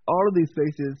doctor, all of these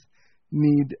spaces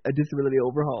need a disability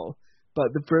overhaul.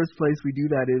 But the first place we do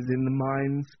that is in the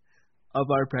minds of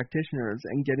our practitioners,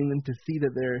 and getting them to see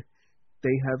that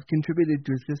they have contributed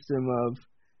to a system of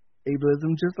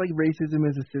ableism, just like racism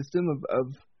is a system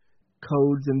of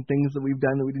codes and things that we've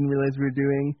done that we didn't realize we were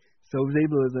doing. So is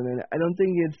ableism, and I don't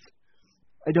think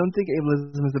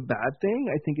ableism is a bad thing.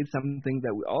 I think it's something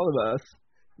that all of us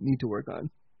need to work on.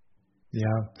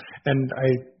 Yeah, and I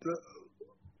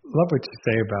love what you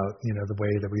say about the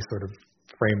way that we sort of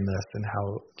frame this, and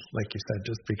how, like you said,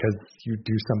 just because you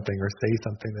do something or say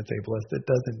something that's ableist, it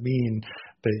doesn't mean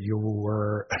that you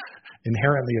were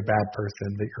inherently a bad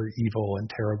person, that you're evil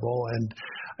and terrible. And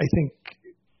I think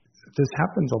this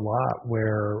happens a lot,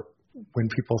 where when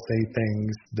people say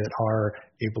things that are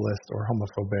ableist or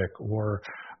homophobic or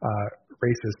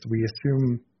racist, we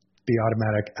assume the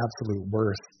automatic absolute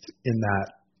worst in that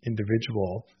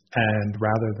individual, and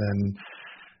rather than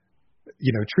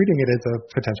treating it as a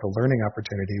potential learning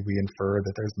opportunity, we infer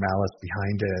that there's malice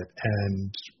behind it.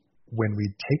 And when we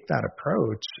take that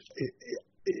approach,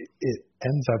 it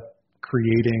ends up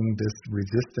creating this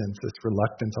resistance, this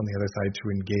reluctance on the other side to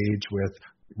engage with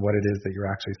what it is that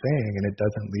you're actually saying, and it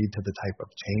doesn't lead to the type of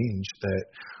change that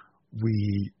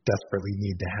we desperately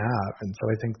need to have. And so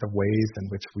I think the ways in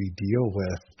which we deal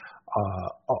with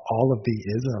all of the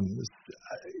isms,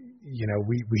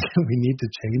 we need to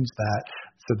change that,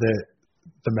 so that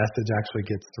the message actually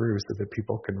gets through, so that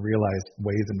people can realize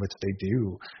ways in which they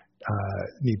do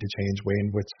need to change, way in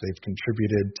which they've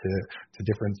contributed to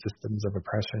different systems of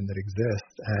oppression that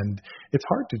exist. And it's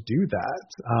hard to do that.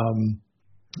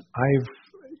 I've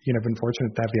been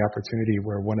fortunate to have the opportunity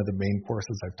where one of the main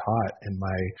courses I've taught in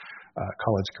my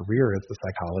college career is the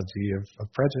psychology of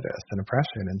prejudice and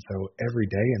oppression. And so every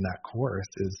day in that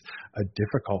course is a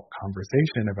difficult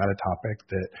conversation about a topic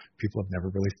that people have never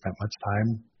really spent much time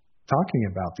talking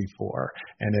about before.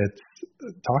 And it's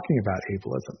talking about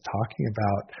ableism, talking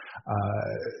about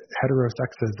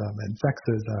heterosexism and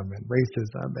sexism and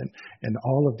racism and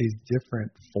all of these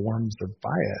different forms of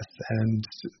bias. And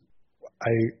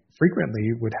I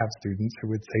frequently would have students who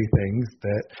would say things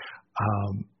that,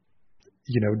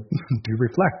 do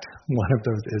reflect one of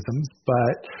those isms,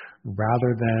 but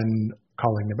rather than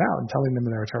calling them out and telling them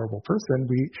they're a terrible person,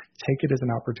 we take it as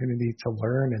an opportunity to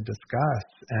learn and discuss.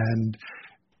 And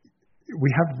we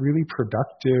have really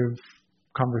productive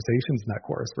conversations in that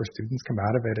course where students come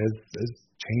out of it as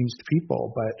changed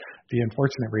people. But the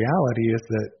unfortunate reality is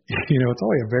that, it's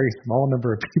only a very small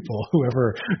number of people who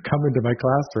ever come into my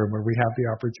classroom where we have the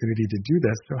opportunity to do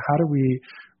this. So how do we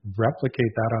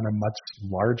replicate that on a much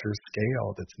larger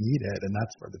scale that's needed? And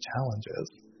that's where the challenge is.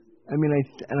 I mean, I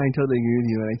totally agree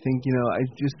with you. And I think, I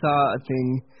just saw a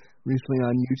thing recently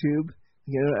on YouTube.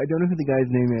 I don't know who the guy's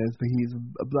name is, but he's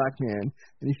a black man.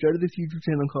 And he started this YouTube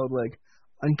channel called,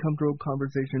 Uncomfortable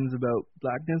Conversations About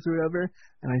Blackness or whatever.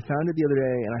 And I found it the other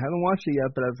day, and I haven't watched it yet,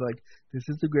 but I was like, this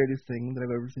is the greatest thing that I've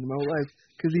ever seen in my whole life.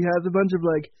 Because he has a bunch of,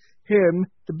 him,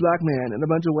 the black man, and a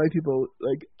bunch of white people,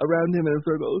 around him in a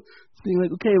circle, being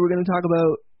like, okay, we're going to talk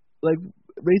about,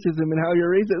 racism and how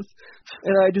you're racist.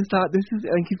 And I just thought this is,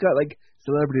 and he's got like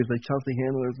celebrities like Chelsea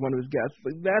Handler as one of his guests.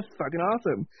 Like, that's fucking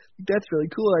awesome. That's really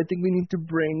cool. I think we need to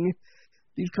bring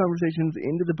these conversations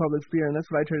into the public sphere, and that's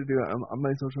what I try to do on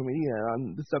my social media,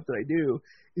 on the stuff that I do,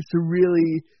 is to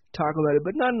really talk about it,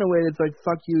 but not in a way that's like,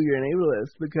 fuck you, you're an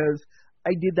ableist, because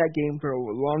I did that game for a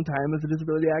long time as a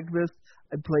disability activist.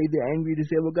 I played the angry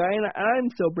disabled guy, and I'm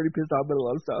still pretty pissed off about a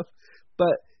lot of stuff.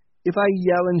 But if I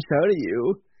yell and shout at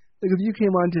you, like if you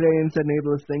came on today and said an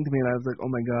ableist thing to me, and I was like,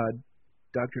 oh my God,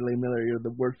 Dr. Leigh Miller, you're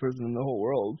the worst person in the whole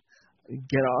world.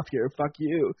 Get off here. Fuck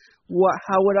you.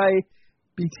 How would I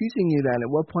be teaching you that? At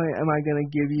what point am I going to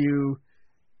give you,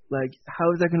 like,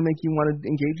 how is that going to make you want to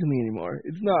engage with me anymore?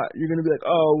 It's not. You're going to be like,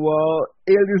 oh, well,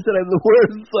 Andrew said I'm the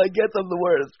worst, so I guess I'm the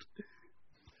worst.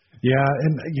 Yeah,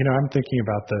 and, I'm thinking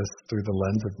about this through the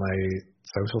lens of my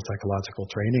social psychological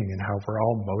training and how we're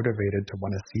all motivated to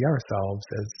want to see ourselves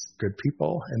as good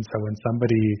people. And so when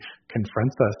somebody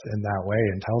confronts us in that way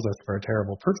and tells us we're a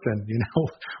terrible person,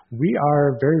 we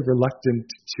are very reluctant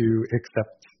to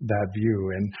accept that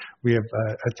view. And we have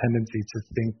a tendency to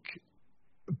think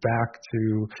back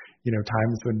to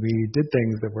times when we did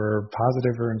things that were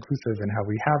positive or inclusive and how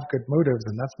we have good motives,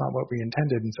 and that's not what we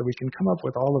intended. And so we can come up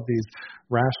with all of these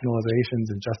rationalizations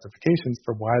and justifications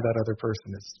for why that other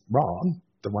person is wrong,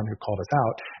 the one who called us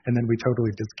out, and then we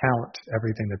totally discount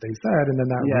everything that they said, and then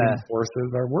that reinforces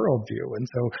our worldview. And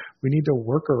so we need to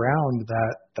work around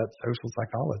that social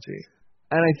psychology.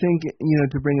 And I think,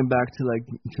 to bring it back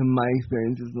to my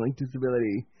experiences in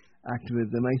disability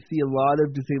activism, I see a lot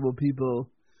of disabled people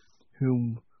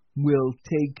who will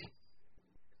take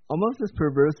almost this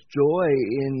perverse joy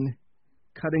in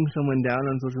cutting someone down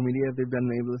on social media if they've done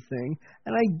an ableist thing.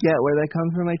 And I get where that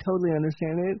comes from. I totally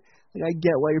understand it. I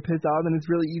get why you're pissed off, and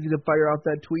it's really easy to fire off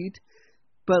that tweet.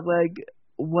 But,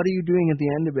 what are you doing at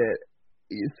the end of it?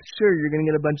 Sure, you're going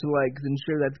to get a bunch of likes, and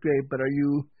sure, that's great, but are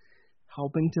you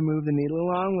helping to move the needle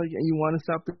along? You want to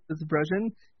stop the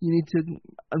suppression? You need to,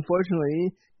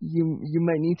 unfortunately, you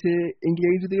might need to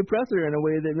engage with the oppressor in a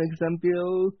way that makes them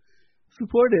feel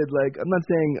supported. I'm not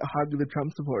saying hug the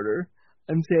Trump supporter.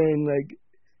 I'm saying,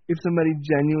 if somebody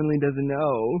genuinely doesn't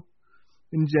know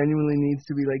and genuinely needs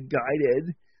to be,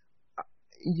 guided,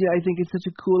 I think it's such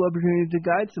a cool opportunity to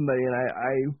guide somebody, and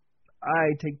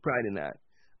I take pride in that,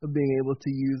 of being able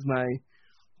to use my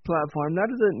platform,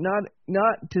 not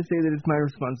to say that it's my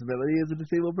responsibility as a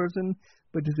disabled person,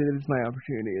 but to say that it's my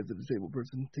opportunity as a disabled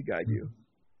person to guide you.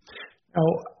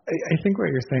 I think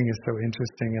what you're saying is so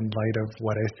interesting in light of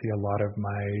what I see a lot of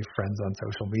my friends on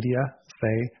social media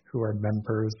say, who are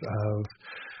members of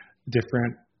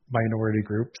different minority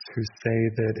groups, who say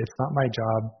that it's not my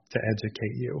job to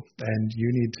educate you and you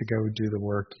need to go do the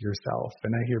work yourself.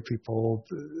 And I hear people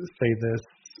say this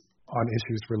on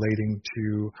issues relating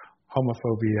to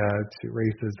homophobia, to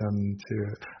racism, to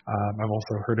I've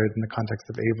also heard it in the context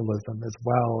of ableism as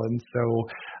well. And so,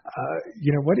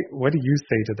 what do you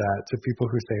say to that, to people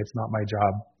who say it's not my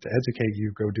job to educate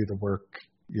you, go do the work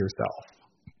yourself?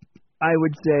 I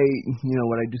would say,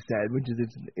 what I just said, which is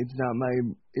it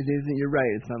isn't, you're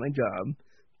right, it's not my job.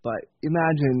 But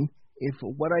imagine if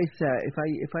what I said, if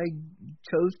I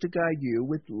chose to guide you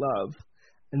with love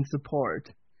and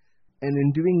support, and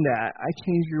in doing that, I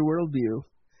changed your worldview.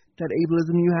 That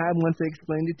ableism you had, once I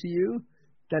explained it to you,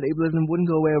 that ableism wouldn't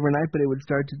go away overnight, but it would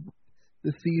start to,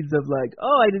 the seeds of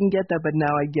oh, I didn't get that, but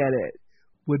now I get it,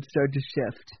 would start to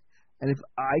shift. And if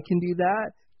I can do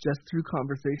that just through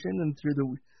conversation and through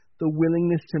the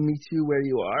willingness to meet you where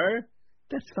you are,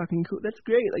 that's fucking cool. That's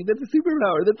great. That's a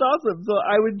superpower. That's awesome. So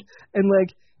I would, and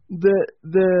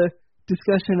the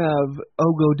discussion of,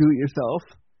 oh, go do it yourself.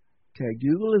 Okay,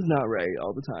 Google is not right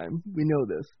all the time. We know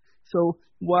this. So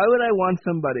why would I want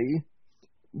somebody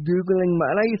Googling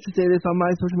and I used to say this on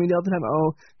my social media all the time,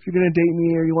 oh, if you're going to date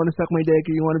me or you want to suck my dick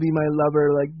or you want to be my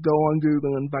lover, go on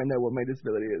Google and find out what my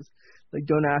disability is.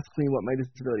 Don't ask me what my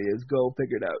disability is. Go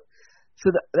figure it out.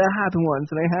 So that happened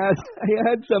once, and I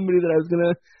had somebody that I was going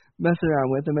to mess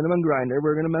around with. I met him on Grindr.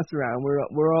 We're going to mess around.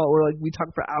 We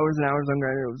talked for hours and hours on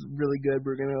Grindr. It was really good.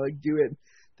 We're going to do it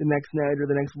the next night or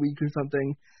the next week or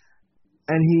something.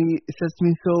 And he says to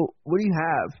me, so what do you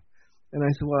have? And I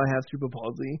said, well, I have cerebral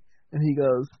palsy. And he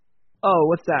goes, oh,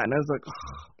 what's that? And I was like,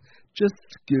 oh, just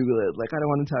Google it. I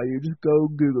don't want to tell you. Just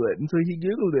go Google it. And so he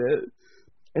Googled it.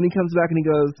 And he comes back and he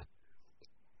goes,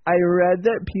 I read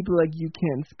that people like you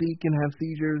can't speak and have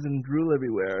seizures and drool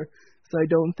everywhere. So I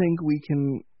don't think we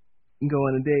can go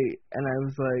on a date. And I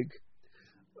was like,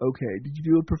 okay, did you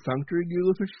do a perfunctory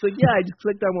Google search? She's like, yeah, I just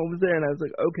clicked on what was there. And I was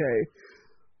like, okay.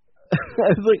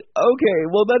 I was like, okay,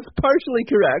 well, that's partially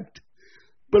correct.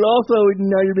 But also,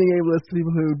 now you're being ableist to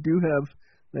people who do have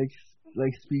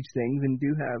like speech things and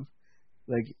do have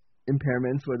like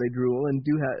impairments where they drool and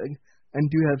do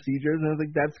have seizures, and I was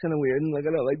like, that's kind of weird, and like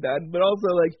I don't like that. But also,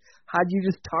 like, had you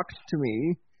just talked to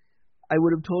me, I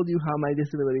would have told you how my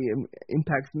disability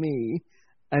impacts me,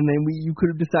 and then you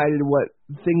could have decided what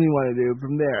thing we want to do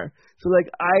from there. So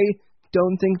like, I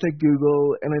don't think that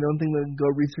Google, and I don't think that go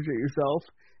research it yourself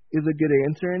is a good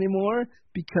answer anymore,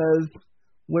 because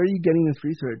where are you getting this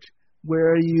research?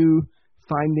 Where are you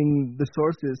finding the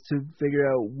sources to figure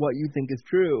out what you think is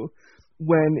true?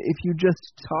 When if you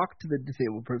just talk to the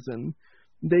disabled person,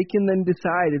 they can then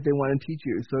decide if they want to teach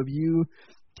you. So if you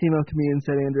came up to me and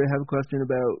said, Andrew, I have a question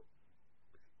about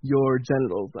your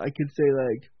genitals, I could say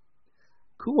like,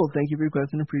 cool, thank you for your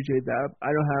question, appreciate that. I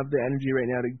don't have the energy right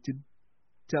now to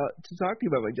talk to you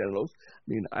about my genitals. I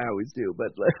mean, I always do,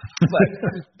 but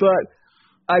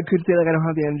I could say like, I don't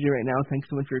have the energy right now. Thanks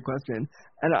so much for your question.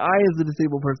 And I, as a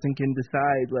disabled person, can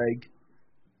decide like,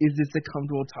 is this a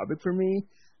comfortable topic for me?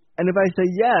 And if I say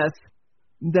yes,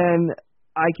 then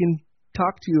I can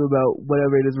talk to you about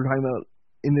whatever it is we're talking about.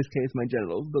 In this case, my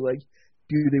genitals. But like,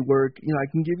 do they work? You know, I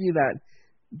can give you that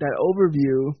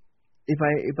overview if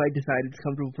I decide it's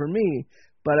comfortable for me.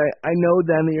 But I know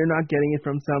then that you're not getting it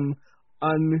from some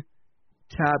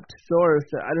untapped source.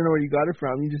 I don't know where you got it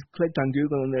from. You just clicked on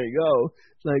Google and there you go.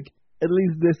 Like, at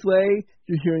least this way,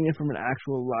 you're hearing it from an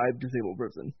actual live disabled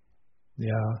person.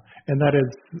 Yeah, and that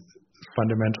is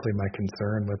fundamentally my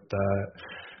concern with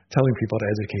telling people to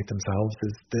educate themselves,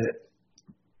 is that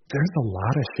there's a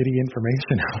lot of shitty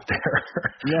information out there.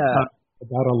 Yeah.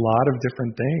 About a lot of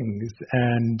different things,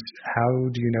 and how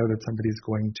do you know that somebody's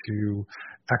going to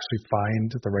actually find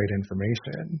the right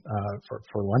information,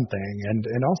 for one thing,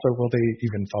 and also will they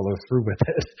even follow through with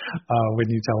it when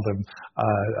you tell them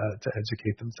to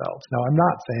educate themselves. Now, I'm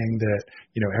not saying that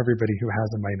everybody who has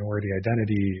a minority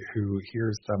identity who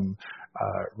hears some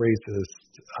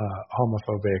racist,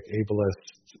 homophobic, ableist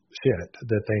shit,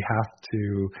 that they have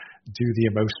to do the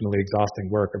emotionally exhausting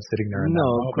work of sitting there in that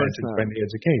moment and find the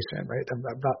education, right? I'm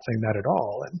not saying that at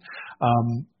all. And,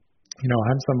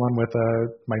 I'm someone with a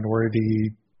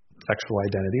minority sexual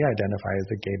identity. I identify as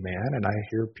a gay man, and I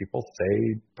hear people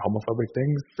say homophobic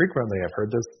things frequently. I've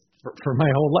heard this for my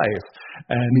whole life.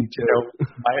 And,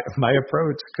 my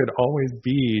approach could always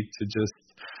be to just,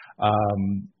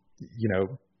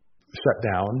 shut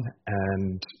down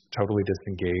and totally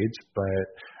disengage. But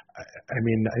I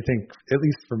mean, I think, at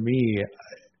least for me,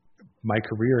 my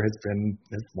career has been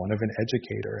as one of an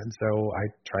educator. And so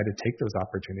I try to take those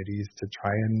opportunities to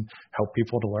try and help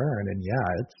people to learn. And yeah,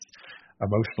 it's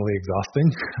emotionally exhausting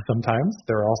sometimes.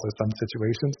 There are also some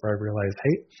situations where I realize,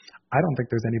 hey, I don't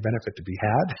think there's any benefit to be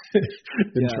had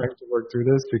in trying to work through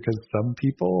this, because some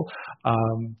people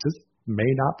just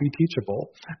may not be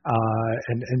teachable.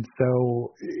 And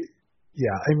so,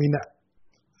 yeah, I mean,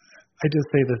 I just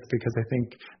say this because I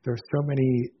think there's so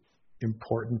many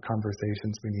important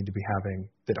conversations we need to be having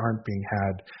that aren't being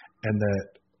had, and that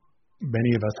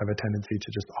many of us have a tendency to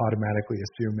just automatically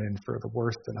assume in for the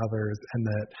worst in others, and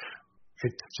that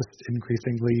it's just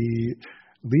increasingly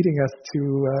leading us to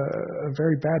a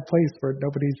very bad place where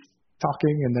nobody's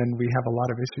talking, and then we have a lot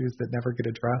of issues that never get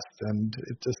addressed, and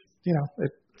it just,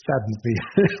 it saddens me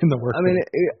in the work. I mean,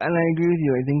 and I agree with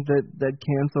you. I think that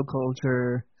cancel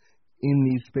culture in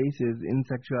these spaces, in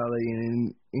sexuality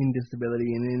and in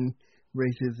disability and in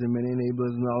racism and in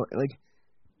ableism, all, like,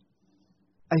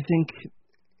 I think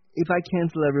if I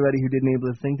cancel everybody who did an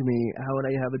ableist thing to me, how would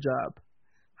I have a job?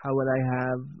 How would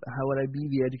I be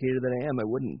the educator that I am? I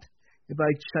wouldn't. If I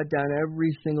shut down every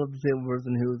single disabled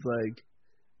person who's like,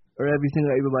 or every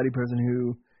single able-bodied person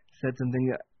who said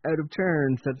something out of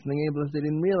turn, said something ableist they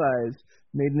didn't realize,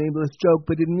 made an ableist joke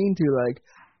but didn't mean to, like,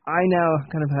 I now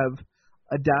kind of have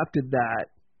adapted that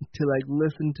to like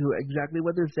listen to exactly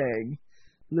what they're saying,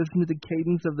 listen to the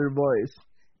cadence of their voice.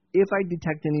 If I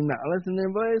detect any malice in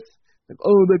their voice, like,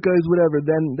 oh, that guy's whatever,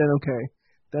 then okay.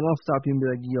 Then I'll stop you and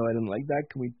be like, yo, I didn't like that.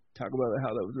 Can we talk about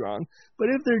how that was wrong?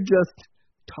 But if they're just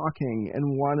talking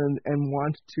and want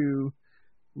to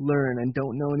learn and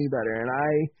don't know any better, and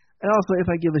also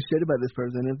if I give a shit about this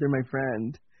person, if they're my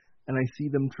friend and I see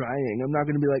them trying, I'm not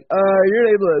going to be like, you're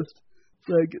an ableist.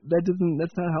 Like,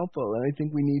 that's not helpful. And I think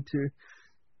we need to,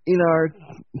 in our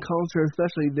culture,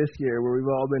 especially this year where we've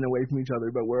all been away from each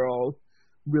other, but we're all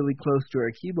really close to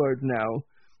our keyboards now,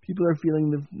 people are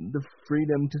feeling the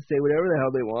freedom to say whatever the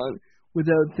hell they want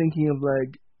without thinking of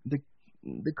like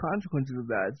the consequences of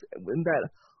that. And that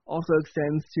also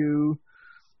extends to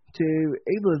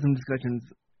ableism discussions.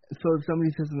 So if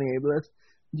somebody says something ableist,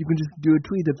 you can just do a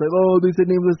tweet that's like, oh, they said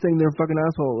an ableist thing, they're a fucking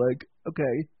asshole. Like,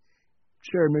 okay,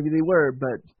 sure, maybe they were,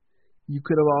 but you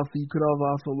could have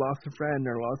also lost a friend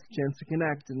or lost a chance to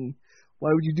connect. And why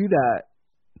would you do that?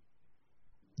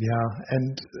 Yeah,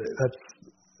 and that's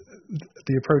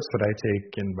the approach that I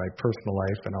take in my personal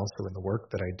life and also in the work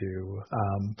that I do.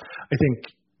 I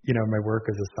think, my work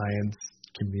as a science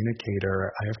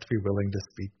communicator, I have to be willing to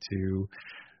speak to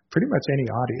pretty much any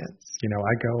audience.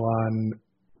 I go on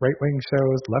right-wing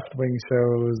shows, left-wing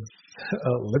shows,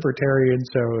 libertarian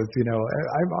shows.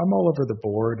 I'm all over the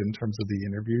board in terms of the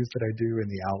interviews that I do and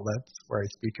the outlets where I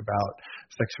speak about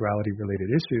sexuality-related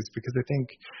issues, because I think,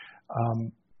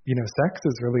 sex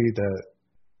is really the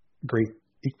great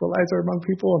equalizer among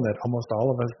people, and that almost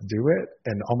all of us do it,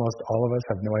 and almost all of us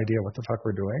have no idea what the fuck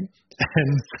we're doing.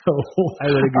 And so I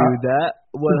would agree with that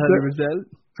 100%.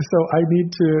 So I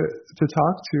need to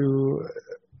talk to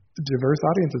diverse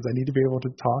audiences. I need to be able to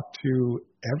talk to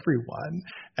everyone.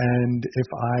 And if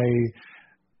I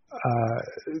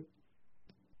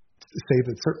say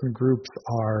that certain groups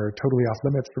are totally off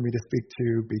limits for me to speak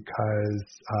to because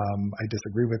I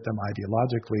disagree with them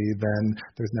ideologically, then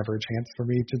there's never a chance for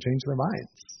me to change their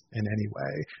minds in any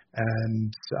way.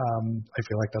 And I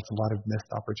feel like that's a lot of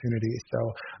missed opportunity. So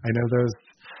I know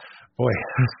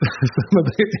some of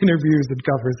the interviews and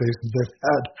conversations I've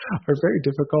had are very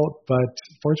difficult, but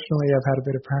fortunately I've had a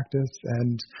bit of practice,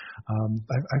 and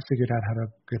I figured out how to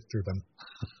get through them.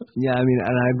 Yeah, and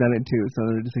I've done it too,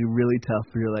 so they're just really tough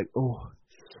where you're like, oh.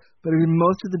 But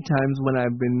most of the times when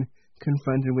I've been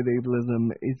confronted with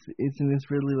ableism, it's in this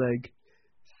really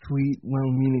sweet,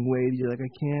 well-meaning way that you're like,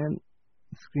 I can't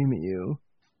scream at you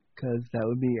because that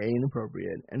would be A,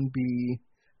 inappropriate, and B,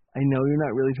 I know you're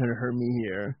not really trying to hurt me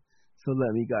here, so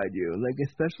let me guide you.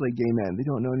 Especially gay men, they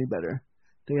don't know any better.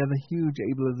 They have a huge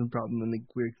ableism problem in the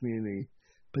queer community,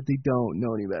 but they don't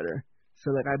know any better.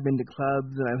 So I've been to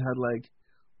clubs and I've had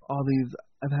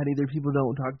I've had either people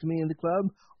don't talk to me in the club,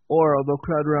 or they'll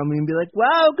crowd around me and be like,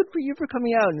 wow, good for you for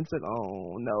coming out. And it's like,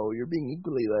 oh no, you're being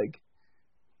equally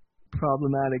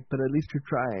problematic, but at least you're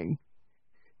trying.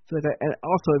 So and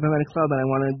also if I'm at a club and I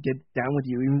want to get down with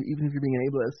you, even if you're being an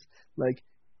ableist,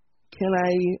 can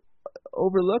I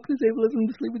overlook this ableism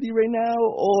to sleep with you right now?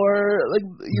 Or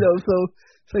so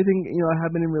I think, I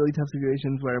have been in really tough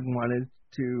situations where I've wanted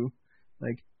to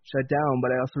shut down,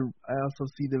 but I also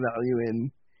see the value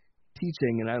in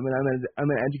teaching, and I'm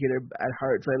an educator at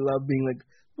heart, so I love being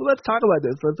well, let's talk about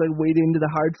this. Let's wade into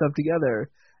the hard stuff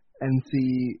together and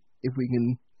see if we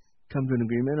can come to an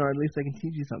agreement, or at least I can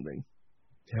teach you something.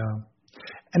 Yeah,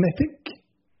 and I think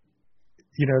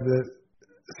the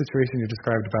situation you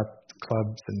described about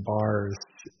clubs and bars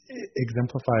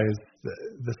exemplifies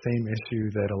the same issue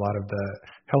that a lot of the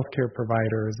healthcare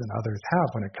providers and others have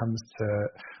when it comes to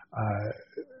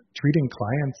treating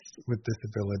clients with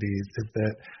disabilities, is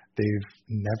that they've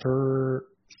never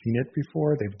seen it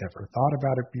before, they've never thought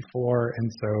about it before,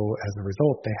 and so as a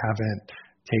result, they haven't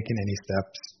taken any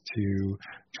steps to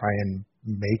try and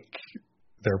make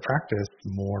their practice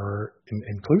more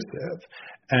inclusive.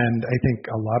 And I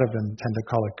think a lot of them tend to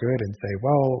call it good and say,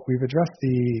 well, we've addressed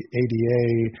the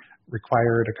ADA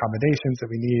required accommodations that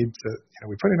we need, so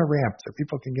we put in a ramp so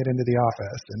people can get into the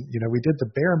office, and we did the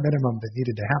bare minimum that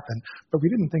needed to happen, but we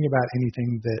didn't think about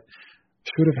anything that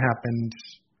should have happened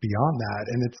beyond that.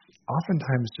 And it's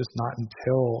oftentimes just not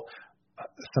until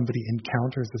somebody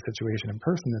encounters the situation in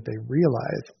person that they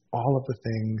realize all of the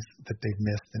things that they've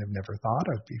missed and have never thought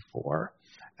of before.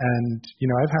 And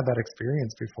I've had that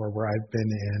experience before where I've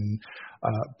been in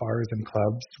bars and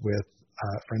clubs with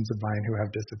friends of mine who have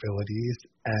disabilities,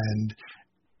 and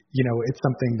it's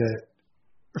something that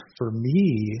for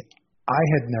me, I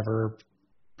had never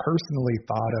personally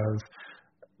thought of,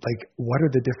 what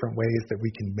are the different ways that we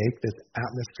can make this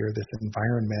atmosphere, this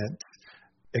environment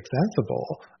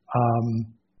accessible.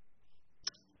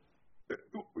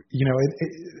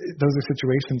 Those are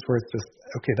situations where it's just,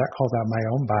 okay, that calls out my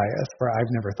own bias, where I've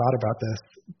never thought about this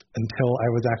until I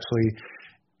was actually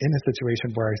in a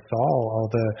situation where I saw all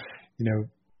the,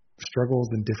 struggles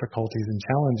and difficulties and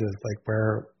challenges,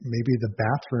 where maybe the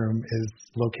bathroom is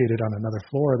located on another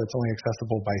floor that's only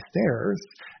accessible by stairs,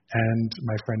 and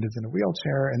my friend is in a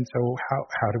wheelchair, and so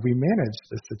how do we manage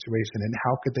this situation, and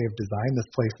how could they have designed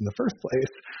this place in the first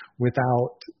place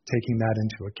without taking that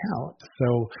into account?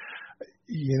 So,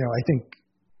 I think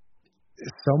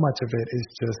so much of it is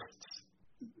just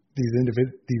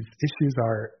these issues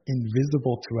are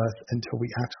invisible to us until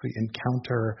we actually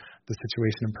encounter the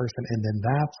situation in person, and then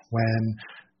that's when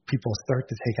people start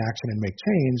to take action and make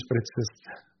change. But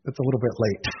it's a little bit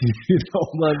late.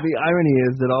 Well, the irony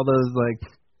is that all those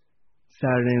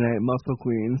Saturday night muscle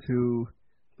queens who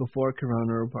before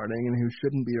Corona were partying and who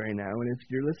shouldn't be right now, and if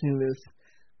you're listening to this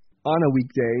on a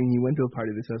weekday and you went to a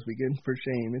party this last weekend, for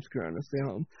shame, it's Corona, stay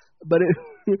home. But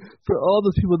for all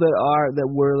those people that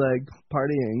were like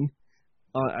partying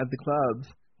at the clubs,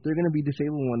 they're gonna be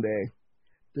disabled one day.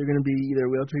 They're gonna be either a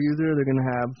wheelchair user, they're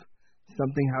gonna have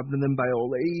something happen to them by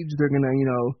old age. They're gonna,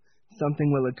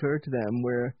 something will occur to them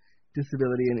where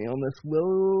disability and illness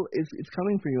it's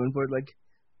coming for you. And for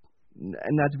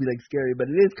and not to be scary, but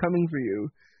it is coming for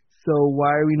you. So why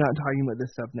are we not talking about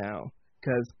this stuff now?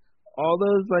 Because all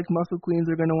those muscle queens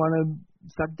are gonna want to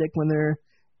suck dick when they're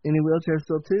in a wheelchair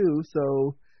still too.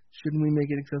 So shouldn't we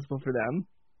make it accessible for them?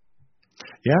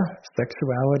 Yeah,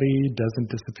 sexuality doesn't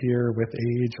disappear with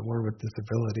age or with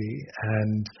disability.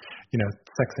 And,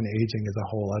 sex and aging is a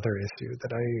whole other issue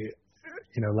that I,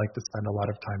 like to spend a lot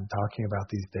of time talking about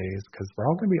these days, because we're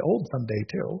all going to be old someday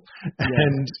too. Yeah.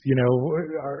 And,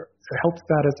 our health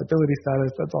status, ability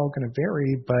status, that's all going to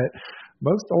vary. But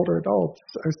most older adults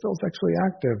are still sexually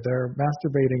active. They're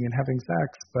masturbating and having sex,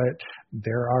 but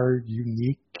there are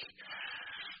unique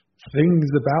things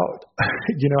about,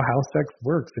 how sex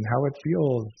works and how it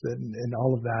feels and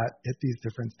all of that at these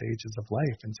different stages of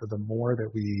life. And so the more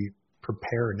that we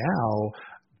prepare now,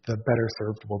 the better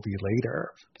served we'll be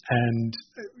later. And,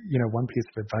 one piece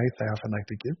of advice I often like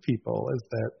to give people is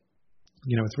that,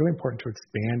 it's really important to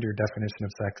expand your definition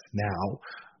of sex now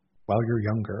while you're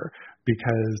younger,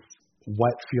 because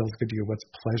what feels good to you, what's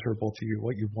pleasurable to you,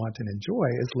 what you want and enjoy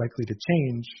is likely to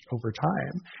change over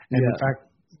time. And in fact,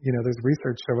 there's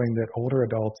research showing that older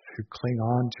adults who cling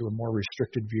on to a more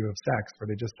restricted view of sex, where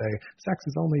they just say sex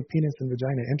is only penis and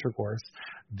vagina intercourse,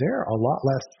 they're a lot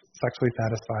less sexually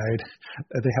satisfied.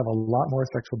 They have a lot more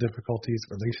sexual difficulties,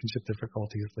 relationship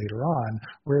difficulties later on,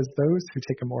 whereas those who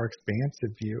take a more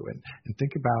expansive view and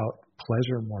think about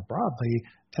pleasure more broadly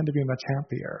tend to be much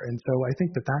happier. And so I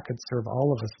think that could serve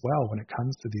all of us well when it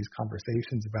comes to these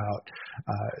conversations about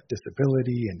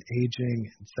disability and aging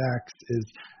and sex. Is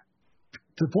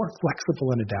the more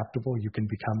flexible and adaptable you can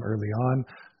become early on,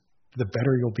 the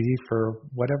better you'll be for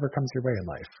whatever comes your way in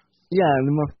life. Yeah, and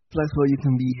the more flexible you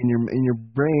can be in your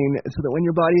brain, so that when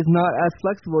your body is not as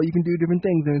flexible, you can do different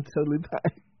things, and it's totally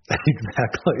fine.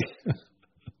 Exactly.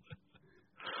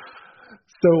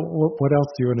 So, what else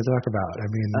do you want to talk about? I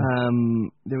mean,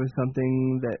 there was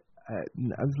something that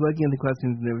I was looking at the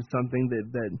questions, and there was something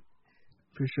that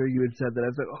for sure you had said that I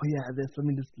was like, oh yeah, this. Let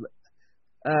me just.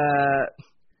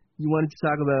 You wanted to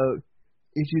talk about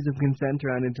issues of consent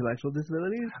around intellectual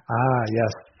disabilities?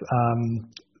 Yes.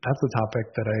 That's a topic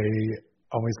that I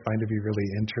always find to be really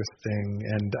interesting,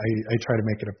 and I try to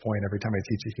make it a point every time I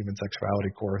teach a human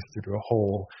sexuality course to do a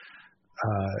whole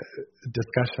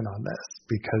discussion on this,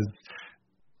 because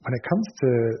when it comes to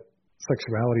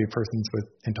sexuality of persons with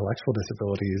intellectual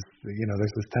disabilities,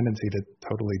 there's this tendency to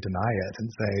totally deny it and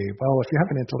say, well, if you have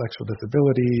an intellectual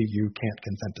disability, you can't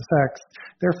consent to sex,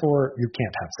 therefore you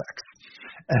can't have sex.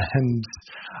 And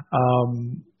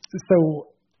so,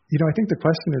 I think the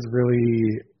question is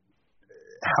really,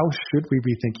 how should we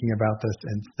be thinking about this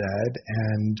instead?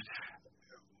 And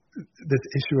this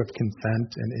issue of consent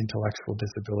and intellectual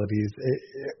disabilities,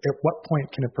 at what point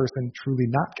can a person truly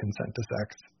not consent to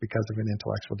sex because of an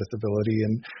intellectual disability,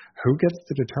 and who gets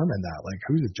to determine that?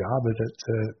 Whose job is it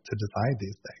to decide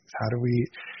these things? How do we,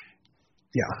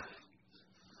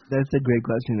 That's a great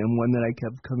question, and one that I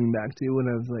kept coming back to when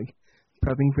I was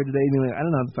prepping for today, being I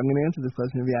don't know if I'm going to answer this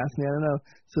question. If you ask me, I don't know.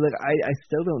 So I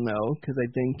still don't know, because I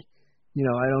think,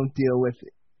 I don't deal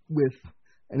with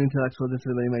an intellectual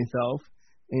disability myself.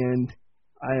 And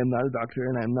I am not a doctor,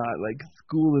 and I'm not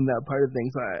schooled in that part of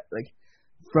things. So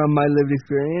from my lived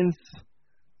experience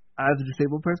as a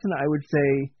disabled person, I would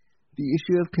say the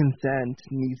issue of consent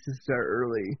needs to start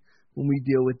early when we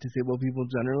deal with disabled people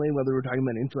generally, whether we're talking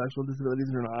about intellectual disabilities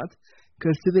or not.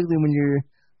 Because typically when you're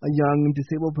a young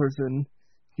disabled person,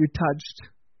 you're touched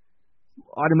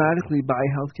automatically by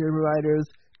healthcare providers,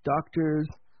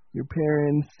 doctors, your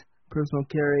parents, personal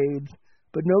care aides,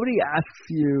 but nobody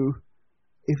asks you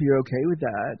if you're okay with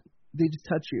that. They just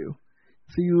touch you.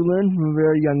 So you learn from a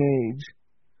very young age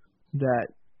that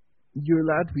you're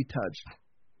allowed to be touched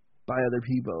by other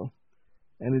people,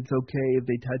 and it's okay if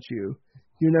they touch you.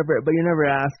 You're never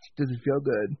asked, does it feel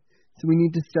good? So we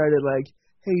need to start at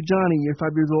hey Johnny, you're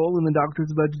 5 years old and the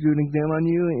doctor's about to do an exam on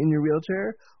you in your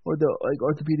wheelchair, or the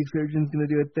orthopedic surgeon's going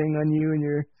to do a thing on you in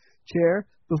your chair.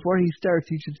 Before he starts,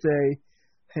 he should say,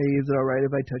 hey, is it all right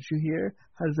if I touch you here?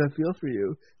 How does that feel for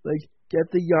you? Get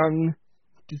the young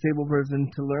disabled person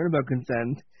to learn about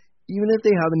consent, even if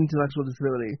they have an intellectual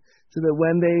disability, so that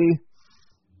when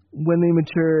they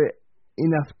mature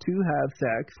enough to have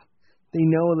sex, they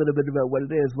know a little bit about what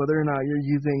it is. Whether or not you're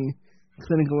using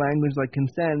clinical language like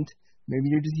consent Maybe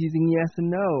you're just using yes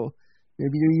and no.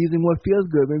 Maybe you're using what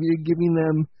feels good. Maybe you're giving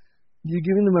them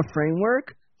a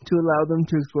framework to allow them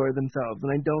to explore themselves. And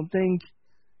I don't think,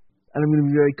 and I'm going to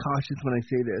be very cautious when I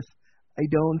say this, I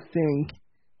don't think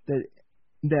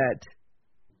that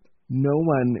no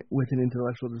one with an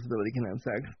intellectual disability can have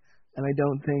sex. And I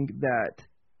don't think that,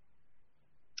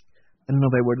 I don't know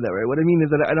if I worded that right. What I mean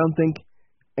is that I don't think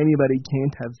anybody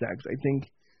can't have sex. I think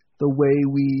the way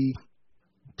we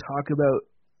talk about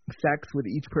sex with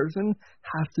each person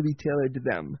has to be tailored to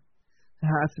them. It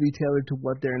has to be tailored to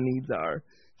what their needs are.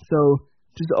 So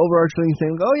just overarchingly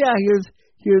saying, oh yeah,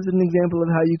 here's an example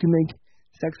of how you can make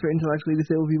sex for intellectually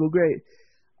disabled people great.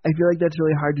 I feel like that's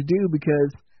really hard to do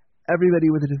because everybody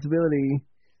with a disability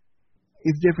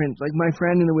is different. Like my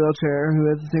friend in a wheelchair who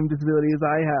has the same disability as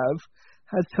I have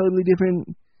has totally different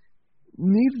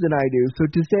needs than I do. So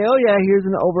to say, oh yeah, here's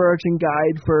an overarching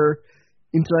guide for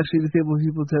intellectually disabled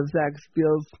people to have sex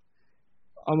feels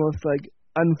almost like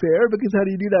unfair, because how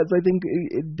do you do that? So I think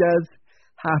it does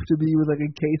have to be with like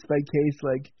a case by case,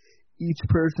 like each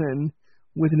person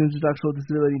with an intellectual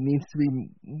disability needs to be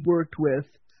worked with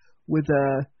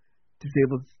a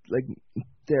disabled like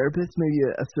therapist, maybe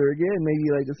a surrogate, and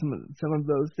maybe like some of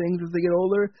those things as they get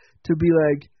older, to be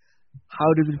like,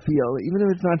 how does it feel? Even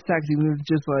if it's not sex, even if it's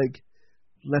just like,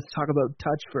 let's talk about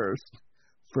touch first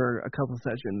for a couple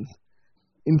sessions,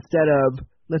 instead of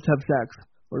let's have sex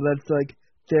or let's like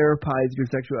therapize your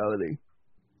sexuality.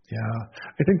 Yeah,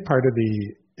 I think part of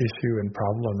the issue and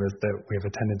problem is that we have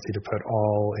a tendency to put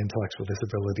all intellectual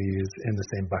disabilities in the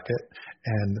same bucket,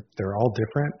 and they're all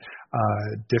different.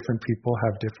 Different people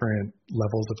have different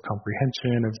levels of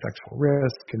comprehension of sexual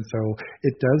risk, and so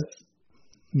it does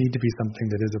need to be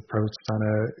something that is approached on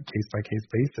a case-by-case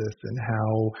basis and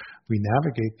how we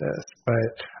navigate this.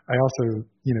 But I also,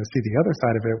 see the other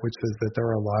side of it, which is that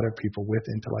there are a lot of people with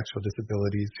intellectual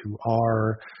disabilities who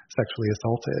are sexually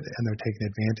assaulted and they're taken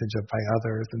advantage of by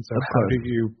others. And so how do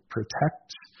you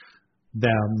protect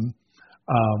them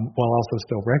while also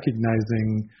still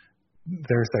recognizing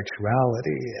their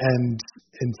sexuality? And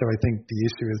so I think the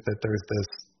issue is that there's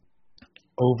this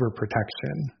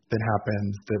overprotection that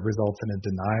happens that results in a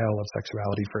denial of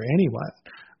sexuality for anyone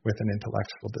with an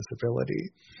intellectual disability.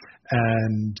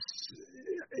 And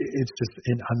it's just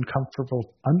an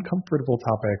uncomfortable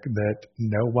topic that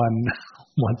no one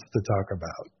wants to talk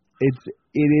about.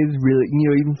 It is really,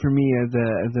 even for me as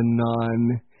a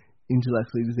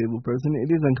non-intellectually disabled person, it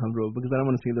is uncomfortable because I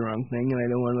don't want to say the wrong thing and I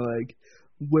don't want to like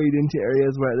wade into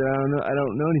areas where I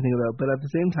don't know anything about. But at the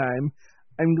same time,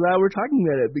 I'm glad we're talking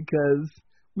about it because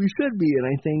we should be, and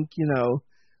I think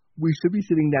we should be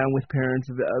sitting down with parents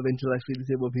of intellectually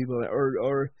disabled people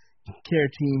or care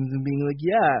teams and being like,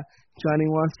 yeah,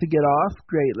 Johnny wants to get off,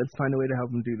 great, let's find a way to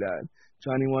help him do that.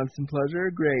 Johnny wants some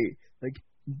pleasure, great. Like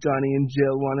Johnny and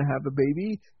Jill want to have a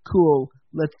baby, cool,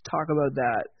 let's talk about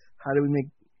that. How can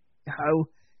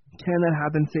that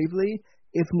happen safely?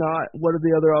 If not, what are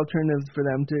the other alternatives for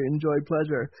them to enjoy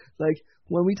pleasure? Like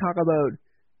when we talk about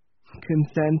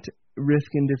consent, risk,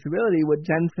 and disability, what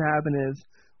tends to happen is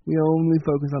we only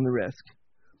focus on the risk.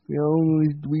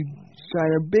 We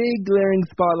shine a big glaring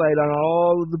spotlight on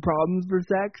all of the problems for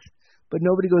sex, but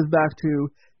nobody goes back to,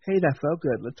 hey, that felt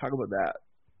good, let's talk about that.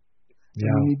 Yeah.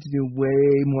 And we need to do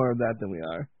way more of that than we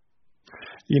are.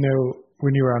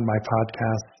 When you were on my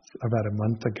podcast about a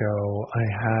month ago, I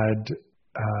had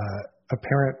a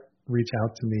parent reach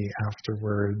out to me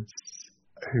afterwards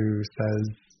who said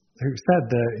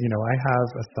that, I have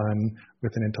a son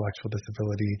with an intellectual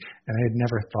disability, and I had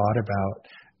never thought about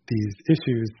these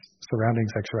issues surrounding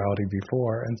sexuality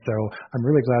before. And so I'm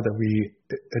really glad that we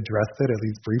addressed it, at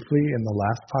least briefly, in the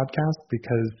last podcast,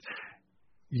 because,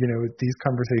 these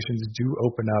conversations do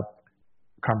open up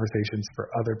conversations for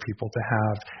other people to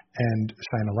have and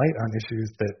shine a light on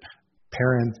issues that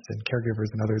parents and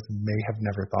caregivers and others may have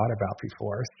never thought about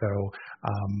before. So,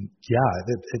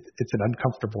 it's an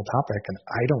uncomfortable topic, and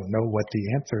I don't know what the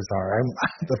answers are. I'm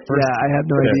the first. Yeah, I have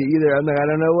no idea either. I'm like, I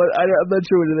don't know I'm not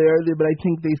sure what they are, but I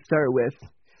think they start with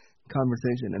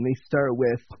conversation, and they start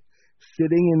with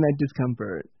sitting in that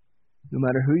discomfort, no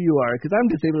matter who you are. Because I'm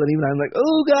disabled, and even I'm like,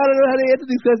 oh God, I don't know how to answer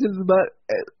these questions, but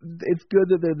it's good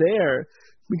that they're there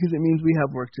because it means we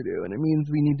have work to do, and it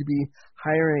means we need to be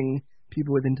hiring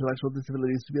people with intellectual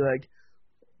disabilities to be like,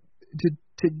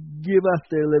 to give us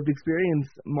their lived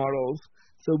experience models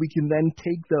so we can then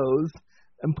take those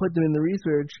and put them in the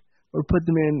research, or put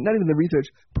them in, not even the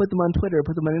research, put them on Twitter,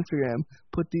 put them on Instagram,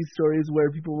 put these stories where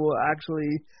people will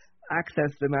actually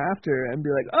access them after and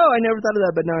be like, oh, I never thought of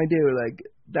that, but now I do. Like,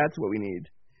 that's what we need.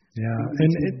 Yeah.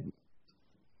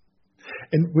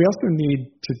 And we also need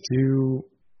to do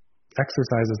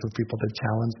exercises with people to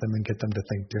challenge them and get them to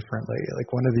think differently.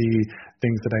 Like one of the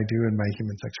things that I do in my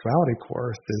human sexuality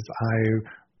course is I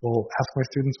will ask my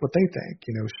students what they think.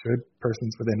 Should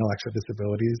persons with intellectual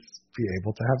disabilities be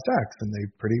able to have sex? And they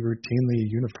pretty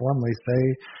routinely, uniformly say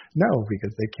no,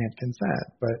 because they can't consent.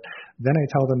 But then I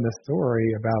tell them this story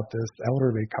about this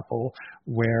elderly couple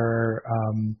where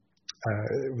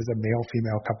it was a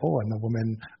male-female couple, and the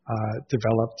woman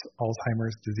developed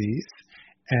Alzheimer's disease.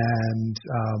 And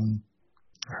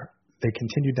they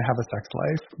continued to have a sex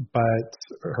life, but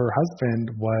her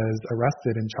husband was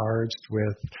arrested and charged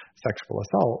with sexual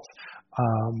assault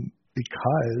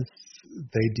because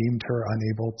they deemed her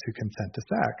unable to consent to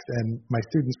sex. And my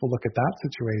students will look at that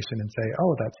situation and say,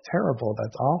 "Oh, that's terrible.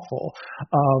 That's awful."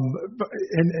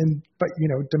 But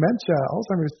dementia,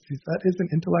 Alzheimer's disease, that is an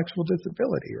intellectual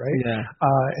disability, right? Yeah.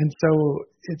 And so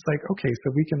it's like, okay,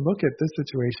 so we can look at this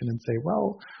situation and say,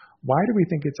 well, why do we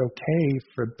think it's okay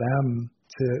for them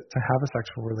to have a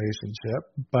sexual relationship,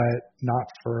 but not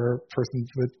for persons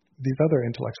with these other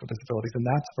intellectual disabilities? And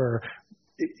that's where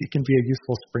it can be a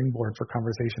useful springboard for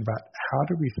conversation about how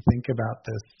do we think about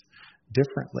this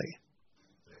differently.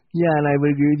 Yeah, and I would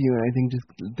agree with you. And I think just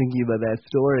thinking about that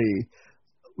story,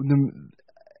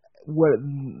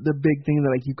 the big thing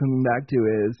that I keep coming back to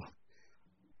is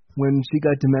when she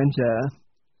got dementia,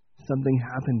 something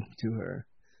happened to her.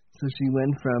 So she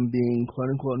went from being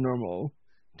quote-unquote normal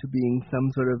to being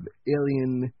some sort of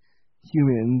alien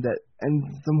human and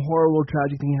some horrible,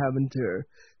 tragic thing happened to her.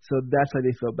 So that's why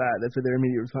they feel bad. That's why their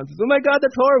immediate response is, "Oh my God,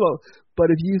 that's horrible." But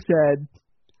if you said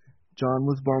John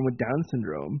was born with Down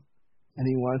syndrome and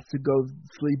he wants to go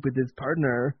sleep with his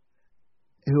partner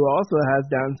who also has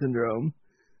Down syndrome,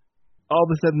 all of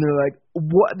a sudden they're like,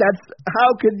 "What? How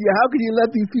could you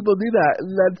let these people do that?"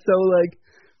 That's so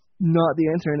not the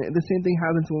answer. And the same thing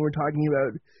happens when we're talking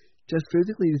about just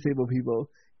physically disabled people.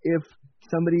 If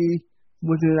somebody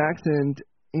was in an accident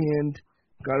and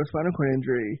got a spinal cord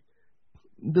injury,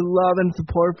 the love and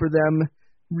support for them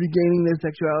regaining their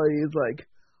sexuality is like,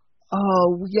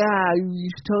 "Oh yeah, you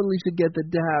totally should get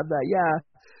to have that." Yeah.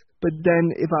 But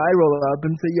then if I roll up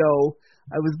and say, "Yo,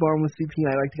 I was born with CP and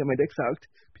I like to get my dick sucked,"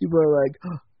 people are like,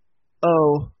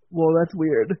 "Oh, well, that's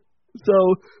weird." So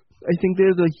I think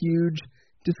there's a huge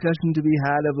discussion to be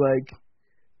had of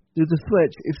there's a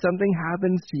switch. If something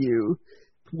happens to you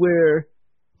where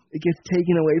it gets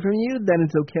taken away from you, then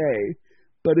it's okay.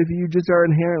 But if you just are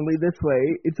inherently this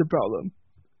way, it's a problem.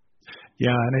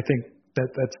 Yeah, and I think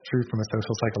that's true from a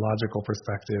social psychological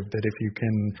perspective, that if you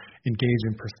can engage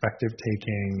in perspective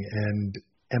taking and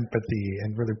empathy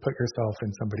and really put yourself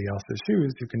in somebody else's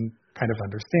shoes, you can kind of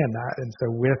understand that. And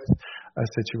so with a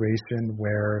situation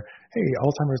where, hey,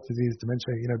 Alzheimer's disease,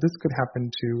 dementia, this could happen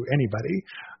to anybody.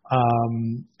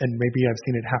 And maybe I've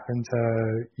seen it happen to,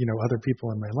 other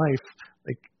people in my life,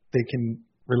 they can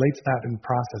relate to that and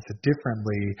process it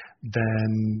differently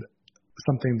than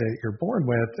something that you're born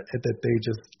with that they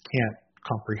just can't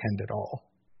comprehend at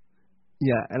all.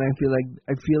 Yeah, and I feel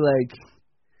like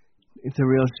it's a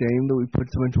real shame that we put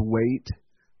so much weight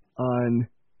on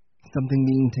something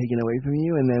being taken away from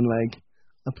you and then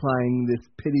applying this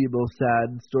pitiable,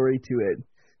 sad story to it.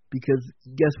 Because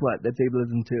guess what? That's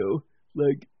ableism too.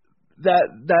 That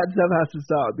stuff has to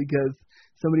stop, because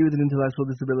somebody with an intellectual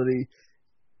disability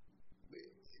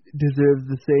deserves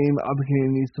the same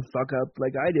opportunities to fuck up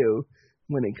like I do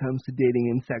when it comes to dating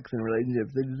and sex and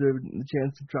relationships. They deserve the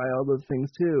chance to try all those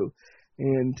things too.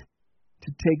 And to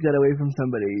take that away from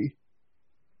somebody,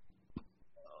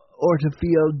 or to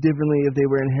feel differently if they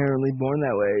were inherently born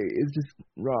that way, is just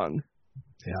wrong.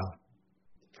 Yeah.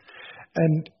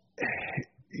 And,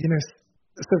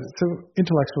 so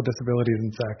intellectual disabilities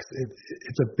and sex,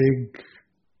 it's a big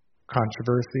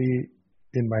controversy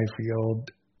in my field.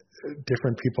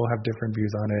 Different people have different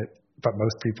views on it, but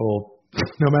most people,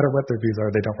 no matter what their views are,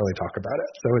 they don't really talk about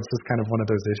it. So it's just kind of one of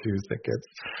those issues that gets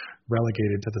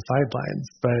relegated to the sidelines.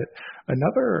 But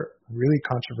another really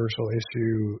controversial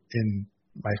issue in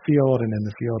my field and in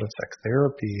the field of sex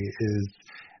therapy is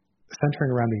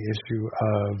centering around the issue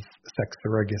of sex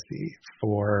surrogacy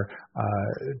for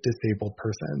disabled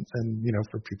persons. And,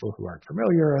 for people who aren't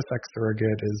familiar, a sex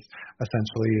surrogate is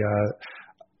essentially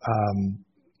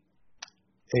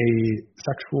a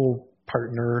sexual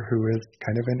partner who is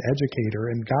kind of an educator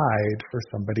and guide for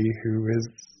somebody who is,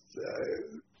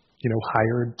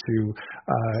 hired to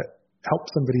help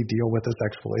somebody deal with a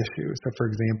sexual issue. So, for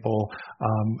example,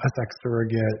 a sex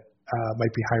surrogate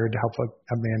might be hired to help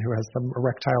a man who has some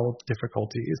erectile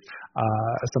difficulties.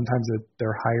 Sometimes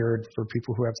they're hired for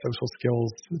people who have social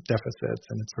skills deficits,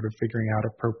 and it's sort of figuring out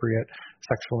appropriate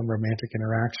sexual and romantic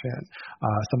interaction.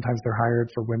 Sometimes they're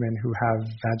hired for women who have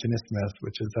vaginismus,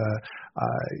 which is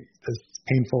this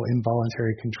painful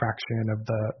involuntary contraction of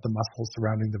the muscles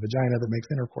surrounding the vagina that makes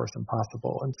intercourse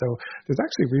impossible. And so there's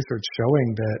actually research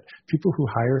showing that people who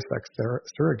hire sex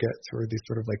surrogates, who are these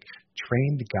sort of like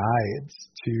trained guides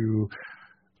to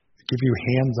give you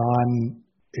hands-on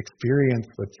experience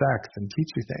with sex and teach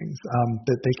you things,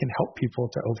 that they can help people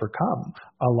to overcome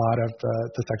a lot of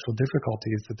the sexual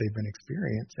difficulties that they've been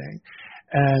experiencing.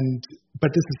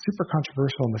 But this is super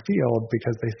controversial in the field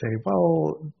because they say,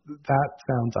 well, that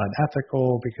sounds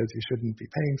unethical because you shouldn't be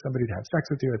paying somebody to have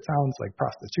sex with you. It sounds like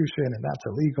prostitution and that's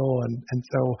illegal. And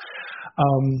so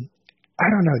I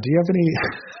don't know. Do you have any?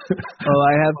 Oh,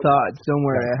 I have thoughts. Don't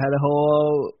worry. I had a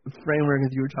whole framework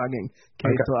as you were talking.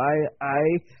 Okay. So I,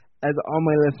 as all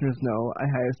my listeners know, I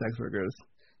hire sex workers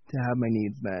to have my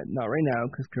needs met. Not right now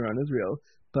because Corona is real,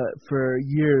 but for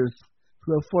years,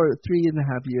 for 3.5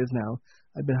 years now,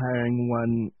 I've been hiring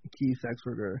one key sex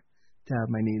worker to have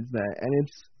my needs met, and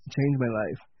it's changed my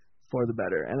life for the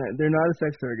better. And they're not a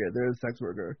sex surrogate; they're a sex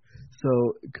worker,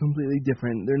 so completely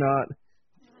different. They're not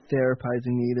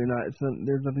therapizing me.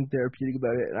 There's nothing therapeutic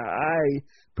about it. And I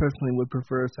personally would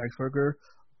prefer a sex worker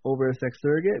over a sex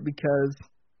surrogate because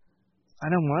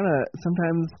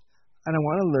sometimes I don't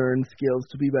want to learn skills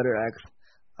to be better at.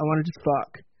 I want to just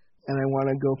fuck, and I want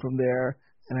to go from there,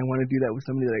 and I want to do that with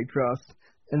somebody that I trust.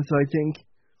 And so I think,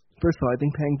 first of all, I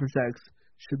think paying for sex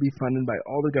should be funded by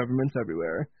all the governments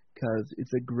everywhere because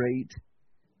it's a great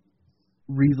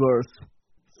resource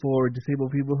for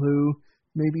disabled people who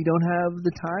maybe don't have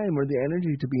the time or the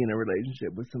energy to be in a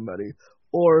relationship with somebody,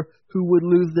 or who would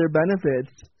lose their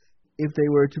benefits if they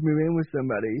were to move in with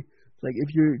somebody. Like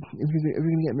if you're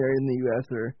gonna get married in the U.S.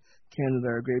 or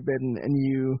Canada or Great Britain and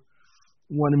you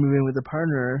want to move in with a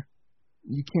partner,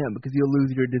 you can't because you'll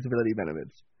lose your disability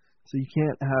benefits. So you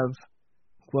can't have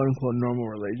quote unquote normal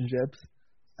relationships.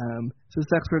 So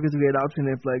sex work is a great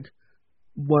option if like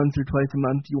once or twice a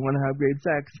month you want to have great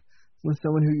sex with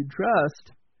someone who you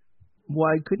trust.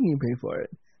 Why couldn't you pay for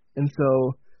it? And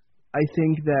so I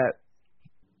think that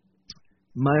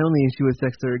my only issue with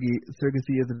sex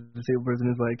surrogacy as a disabled person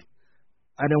is like,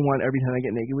 I don't want every time I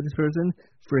get naked with this person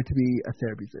for it to be a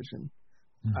therapy session.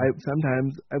 Mm-hmm.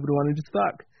 Sometimes I would want to just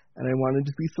fuck, and I want to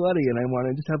just be slutty, and I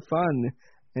want to just have fun,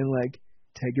 and like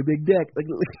take a big dick. That's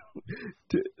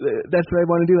what I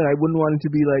want to do, and I wouldn't want it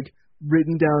to be like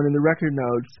written down in the record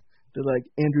notes that like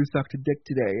Andrew sucked a dick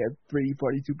today at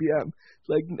 3:42 p.m.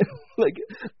 Like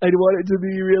I'd want it to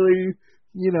be really,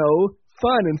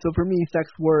 fun. And so for me,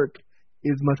 sex work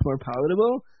is much more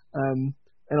palatable.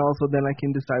 And also then I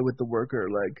can decide with the worker,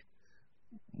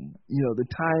 the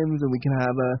times, and we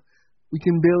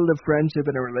can build a friendship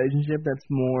and a relationship that's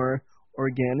more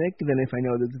organic than if I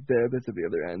know there's a therapist at the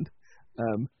other end.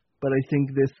 But I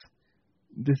think this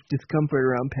discomfort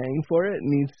around paying for it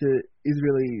is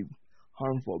really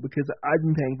harmful because I've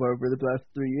been paying for it for the past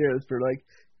 3 years for like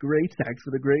great sex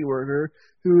with a great worker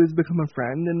who has become a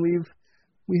friend, and we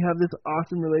have this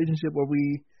awesome relationship where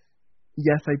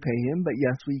yes, I pay him, but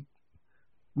yes, we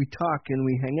talk and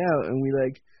we hang out and we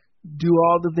like do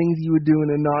all the things you would do in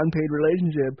a non-paid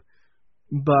relationship,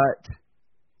 but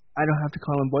I don't have to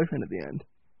call him boyfriend at the end.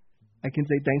 I can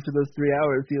say thanks for those 3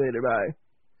 hours, see you later, bye.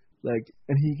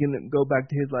 And he can go back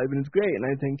to his life, and it's great. And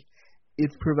I think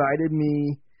it's provided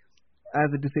me, as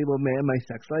a disabled man, my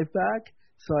sex life back.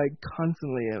 So I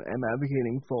constantly am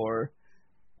advocating for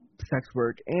sex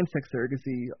work and sex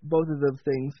surrogacy, both of those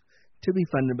things, to be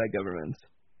funded by governments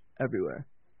everywhere.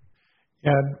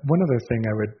 Yeah, one other thing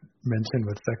I would mention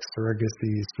with sex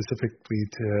surrogacy, specifically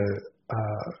to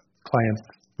clients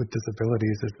with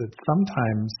disabilities, is that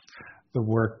sometimes the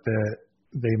work that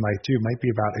they might do might be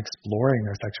about exploring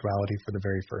their sexuality for the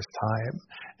very first time.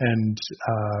 And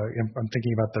I'm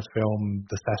thinking about the film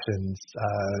The Sessions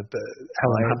that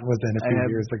Helen Hunt was in a few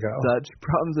years ago. Such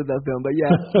problems with that film, but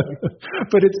yeah.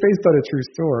 But it's based on a true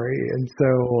story. And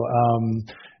so,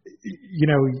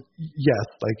 yes,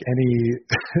 like any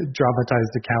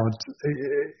dramatized account,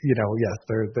 yes,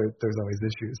 there's always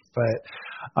issues. But,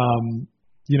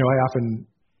 I often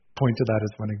point to that as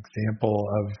one example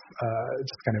of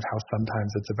just kind of how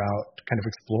sometimes it's about kind of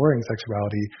exploring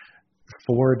sexuality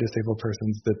for disabled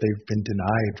persons that they've been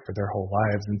denied for their whole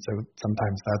lives. And so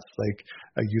sometimes that's like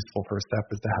a useful first step,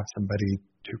 is to have somebody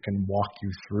who can walk you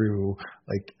through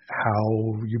like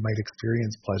how you might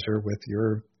experience pleasure with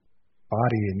your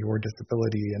body and your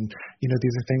disability. And,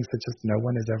 these are things that just no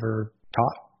one is ever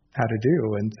taught how to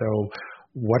do. And so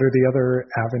what are the other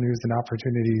avenues and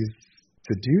opportunities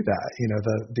to do that?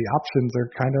 The options are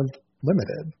kind of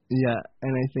limited. Yeah,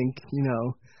 and I think,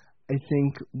 I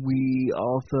think we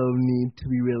also need to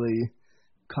be really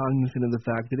cognizant of the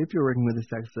fact that if you're working with a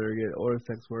sex surrogate or a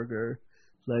sex worker,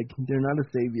 like, they're not a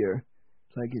savior.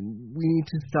 Like, we need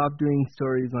to stop doing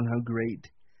stories on how great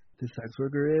the sex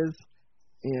worker is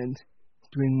and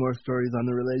doing more stories on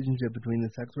the relationship between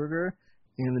the sex worker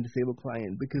and the disabled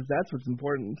client, because that's what's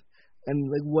important.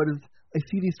 And, like, I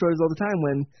see these stories all the time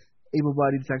when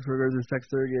able-bodied sex workers or sex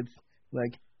surrogates,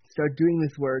 like, start doing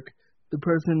this work.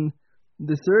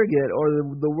 The surrogate or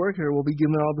the worker will be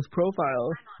given all this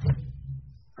profile.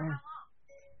 Oh.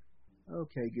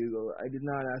 Okay, Google. I did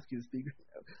not ask you to speak.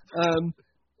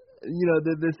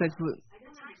 The sex.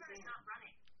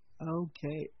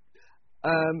 Okay.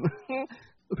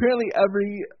 Apparently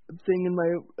everything in my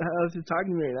house is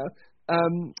talking to me right now.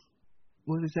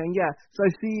 What was I saying? Yeah. So I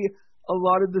see a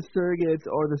lot of the surrogates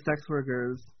or the sex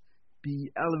workers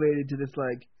be elevated to this,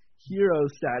 like, hero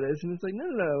status, and it's like, no,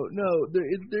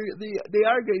 they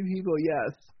are great people,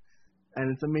 yes,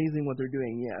 and it's amazing what they're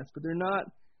doing, yes, but they're not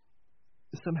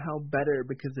somehow better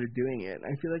because they're doing it.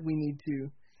 I feel like we need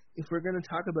to, if we're going to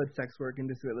talk about sex work and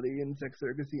disability and sex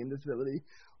surrogacy and disability,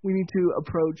 we need to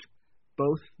approach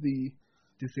both the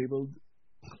disabled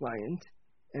client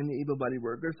and the able-bodied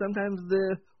worker. Sometimes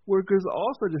the worker's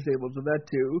also disabled, so that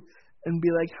too, and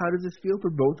be like, how does this feel for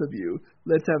both of you?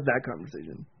 Let's have that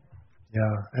conversation.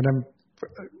 Yeah, and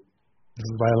this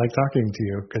is why I like talking to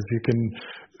you, because you can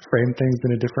frame things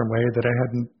in a different way that I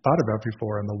hadn't thought about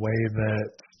before, and the way that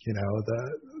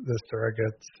the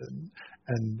surrogates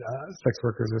and sex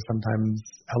workers are sometimes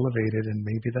elevated, and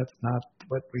maybe that's not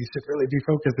what we should really be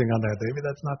focusing on there. Maybe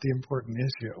that's not the important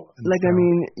issue. And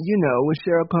with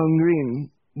Cheryl Cohn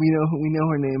Green, we know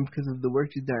her name because of the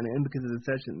work she's done and because of the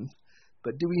sessions,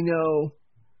 but do we know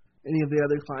any of the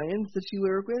other clients that she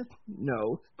worked with?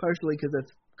 No, partially because of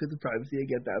privacy, I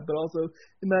get that. But also,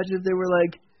 imagine if they were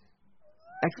like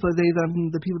exposés on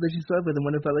the people that she slept with and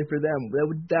what it felt like for them.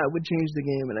 That would change the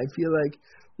game. And I feel like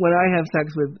when I have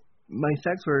sex with my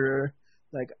sex worker,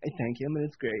 like, I thank him and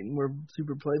it's great and we're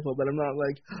super playful, but I'm not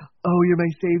like, oh, you're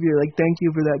my savior, like, thank you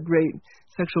for that great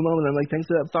sexual moment. I'm like, thanks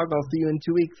for that fuck, I'll see you in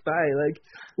 2 weeks, bye. Like,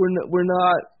 we're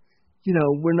not,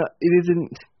 it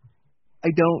isn't. I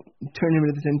don't turn him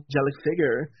into this angelic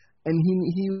figure, and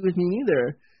he was me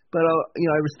neither. But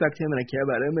I respect him and I care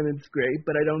about him, and it's great.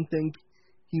 But I don't think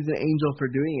he's an angel for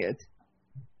doing it.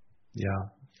 Yeah,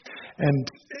 and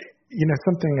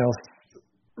something else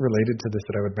related to this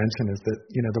that I would mention is that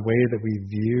the way that we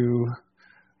view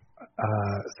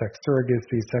sex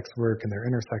surrogacy, sex work, and their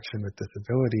intersection with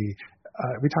disability.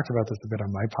 We talked about this a bit on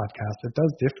my podcast. It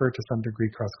does differ to some degree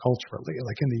cross-culturally.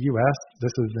 Like in the U.S.,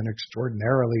 this is an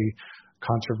extraordinarily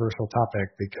controversial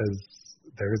topic because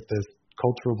there's this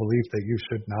cultural belief that you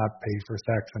should not pay for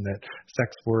sex and that sex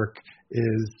work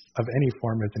is of any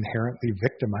form is inherently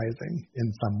victimizing in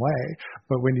some way.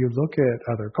 But when you look at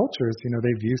other cultures,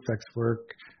 they view sex work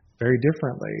very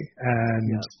differently,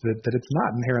 and that it's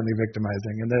not inherently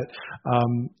victimizing, and that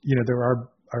there are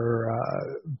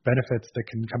benefits that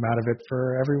can come out of it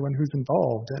for everyone who's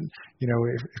involved. And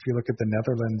if you look at the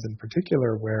Netherlands in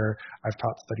particular, where I've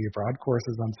taught study abroad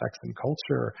courses on sex and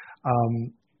culture,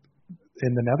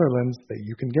 in the Netherlands, that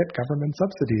you can get government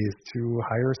subsidies to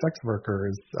hire sex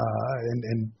workers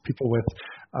and people with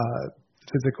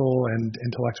physical and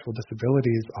intellectual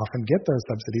disabilities often get those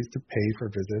subsidies to pay for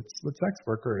visits with sex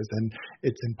workers. And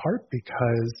it's in part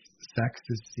because sex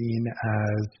is seen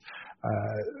as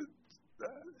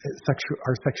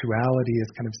our sexuality is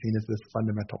kind of seen as this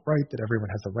fundamental right, that everyone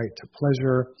has a right to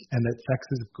pleasure and that sex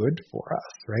is good for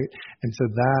us, right? And so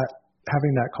that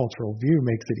having that cultural view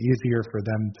makes it easier for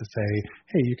them to say,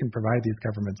 hey, you can provide these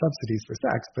government subsidies for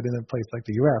sex, but in a place like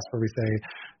the U.S. where we say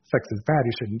sex is bad,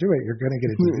 you shouldn't do it, you're going to get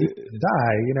a disease and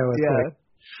die,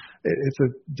 it's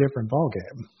a different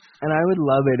ballgame. And I would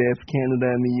love it if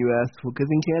Canada and the U.S., because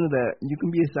in Canada, you can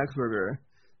be a sex worker,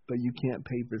 but you can't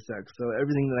pay for sex. So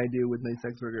everything that I do with my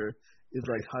sex worker is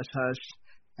like hush-hush.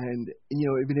 And,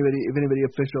 if anybody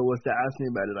official was to ask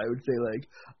me about it, I would say like,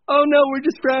 oh no, we're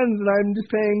just friends and I'm just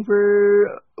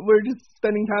we're just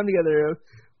spending time together.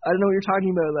 I don't know what you're talking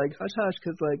about, like hush-hush,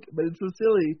 but it's so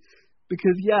silly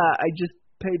because I just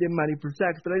paid him money for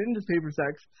sex, but I didn't just pay for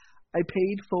sex. I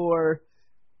paid for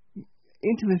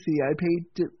intimacy. I paid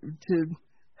to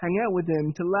hang out with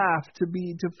him, to laugh, to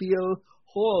feel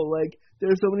whole. Like,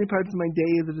 there are so many parts of my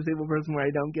day as a disabled person where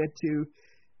I don't get to,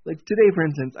 like today, for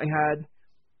instance,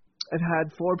 I've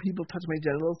had 4 people touch my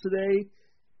genitals today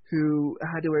who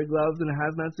had to wear gloves and a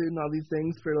hazmat suit and all these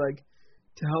things for like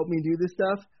to help me do this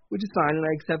stuff, which is fine, and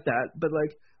I accept that. But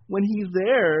like when he's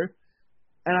there,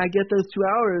 and I get those 2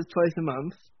 hours twice a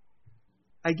month,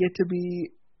 I get to be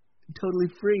totally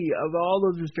free of all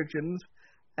those restrictions,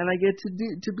 and I get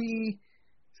to be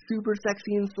super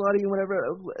sexy and slutty and whatever.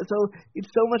 So it's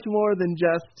so much more than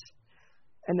just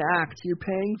an act. You're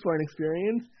paying for an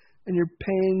experience, and you're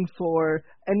paying for.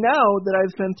 And now that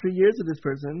I've spent 3 years with this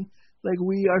person, like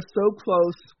we are so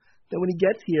close that when he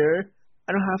gets here,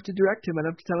 I don't have to direct him. I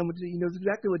don't have to tell him what to do. He knows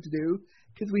exactly what to do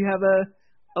because we have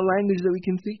a language that we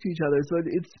can speak to each other. So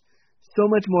it's so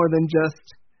much more than just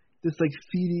this like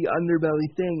seedy underbelly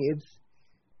thing.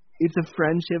 It's a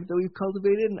friendship that we've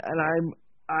cultivated, and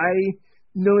I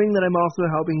knowing that I'm also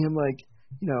helping him, like,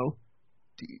 you know,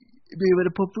 be able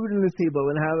to put food on his table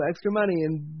and have extra money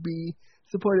and be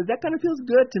supported. That kind of feels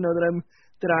good to know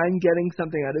that I'm getting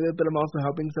something out of it, but I'm also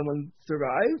helping someone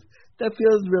survive. That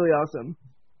feels really awesome.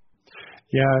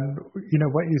 Yeah, and you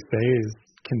know what you say is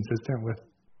consistent with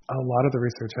a lot of the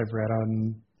research I've read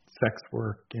on sex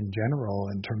work in general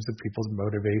in terms of people's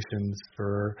motivations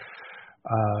for,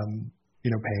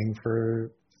 paying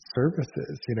for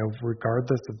services. You know,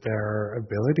 regardless of their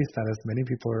ability status, many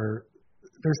people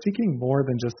they're seeking more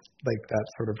than just like that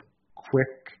sort of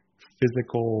quick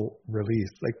physical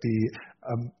release, like the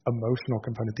emotional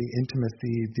component, the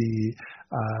intimacy,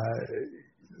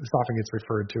 this often gets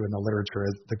referred to in the literature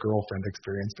as the girlfriend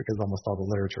experience, because almost all the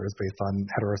literature is based on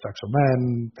heterosexual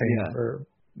men paying for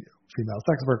female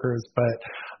sex workers. But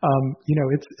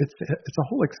it's a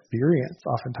whole experience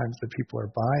oftentimes that people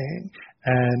are buying,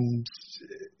 and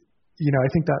I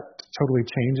think that totally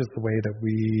changes the way that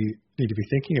we need to be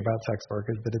thinking about sex work.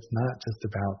 Is that it's not just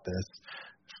about this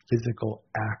physical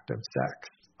act of sex.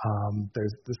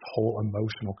 There's this whole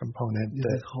emotional component.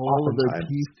 There's this whole other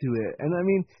piece to it. And I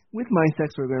mean, with my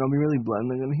sex worker, and I'll be really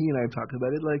blunt, and he and I have talked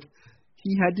about it, like,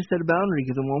 he had to set a boundary,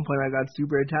 because at one point I got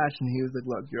super attached, and he was like,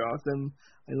 look, you're awesome.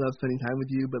 I love spending time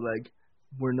with you, but, like,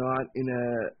 we're not in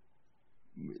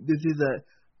this is a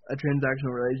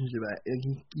transactional relationship.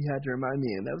 And he had to remind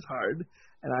me, and that was hard.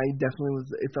 And I definitely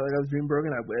it felt like I was being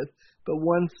broken up with. But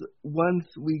once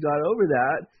we got over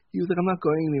that, he was like, I'm not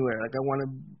going anywhere. Like, I want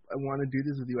to do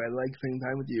this with you. I like spending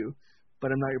time with you,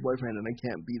 but I'm not your boyfriend, and I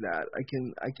can't be that. I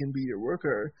can be your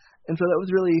worker. And so that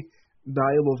was really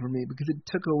valuable for me, because it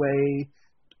took away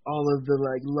all of the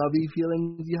like lovey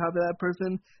feelings you have for that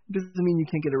person. It doesn't mean you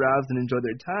can't get aroused and enjoy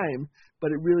their time,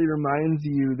 but it really reminds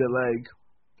you that, like,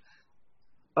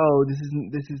 oh, this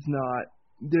is not,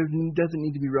 there doesn't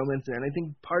need to be romance there. And I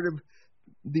think part of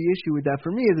the issue with that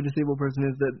for me as a disabled person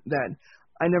is that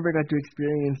I never got to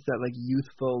experience that, like,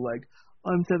 youthful, like,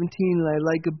 oh, I'm 17 and I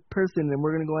like a person and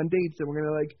we're going to go on dates and we're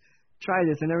going to, like, try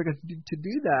this. I never got to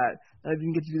do that. And I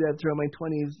didn't get to do that throughout my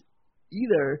 20s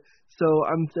either. So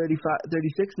I'm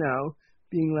 36 now,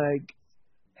 being like,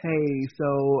 hey, so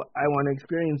I want to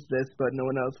experience this, but no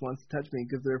one else wants to touch me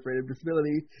because they're afraid of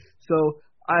disability. So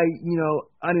I,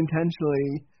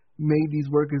 unintentionally made these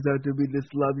workers out to be this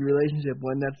lovey relationship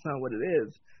when that's not what it is.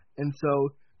 And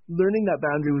so learning that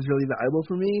boundary was really valuable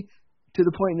for me, to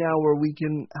the point now where we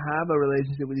can have a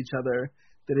relationship with each other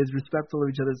that is respectful of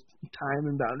each other's time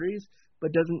and boundaries,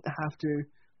 but doesn't have to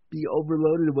be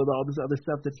overloaded with all this other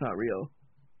stuff that's not real.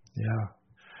 Yeah.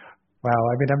 Wow.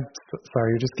 I mean, I'm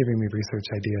sorry. You're just giving me research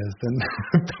ideas and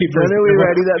papers. When are we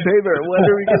writing that paper? When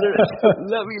are we going to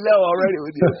let me know? I'll write it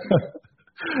with you.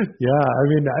 Yeah. I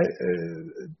mean,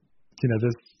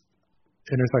 this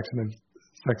intersection of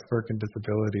sex work and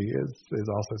disability is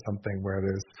also something where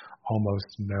there's almost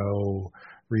no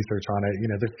research on it.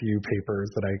 The few papers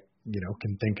that I,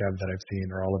 can think of that I've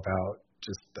seen are all about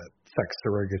just the sex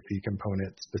surrogacy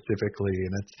component specifically,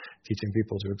 and it's teaching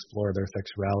people to explore their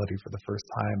sexuality for the first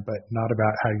time, but not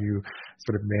about how you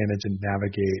sort of manage and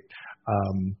navigate,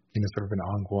 sort of an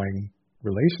ongoing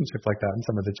relationship like that, and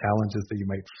some of the challenges that you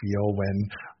might feel when,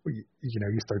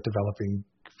 you start developing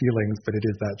feelings, but it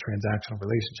is that transactional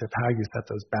relationship, how you set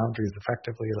those boundaries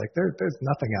effectively. Like there's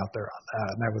nothing out there on that,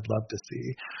 and I would love to see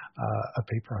a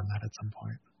paper on that at some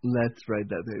point. Let's write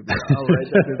that paper. I'll write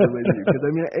that paper with you, because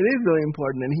I mean, it is really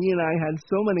important. And he and I had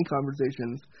so many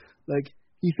conversations. Like,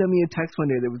 he sent me a text one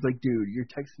day that was like, dude, you're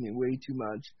texting me way too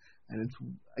much, and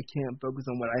I can't focus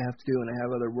on what I have to do, and I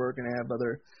have other work, and I have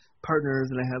other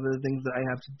partners, and I have other things that I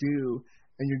have to do,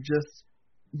 and you're just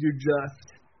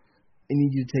I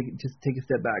need you to take a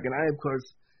step back. And I, of course,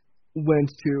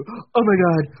 went to, oh my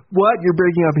God, what? You're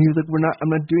breaking up. And he was like, I'm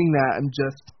not doing that. I'm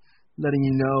just letting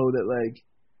you know that, like,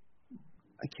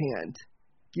 I can't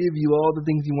give you all the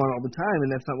things you want all the time,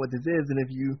 and that's not what this is. And if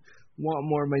you want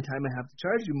more of my time, I have to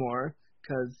charge you more,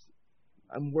 because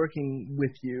I'm working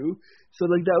with you. So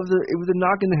like it was a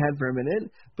knock in the head for a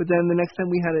minute. But then the next time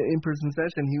we had an in-person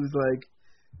session, he was like,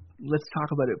 let's talk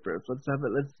about it first. Let's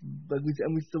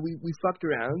we fucked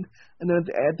around. And then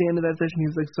at the end of that session, he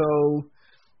was like, so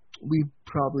we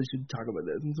probably should talk about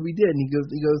this. And so we did. And he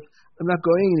goes, I'm not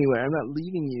going anywhere. I'm not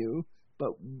leaving you,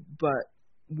 but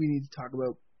we need to talk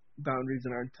about boundaries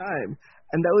in our time.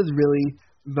 And that was really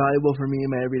valuable for me in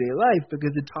my everyday life,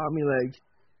 because it taught me, like,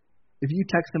 if you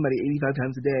text somebody 85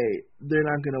 times a day, they're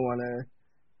not going to want to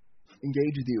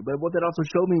engage with you. But what that also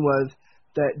showed me was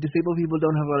that disabled people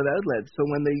don't have a lot of outlets. So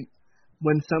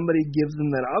when somebody gives them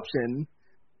that option,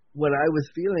 what I was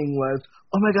feeling was,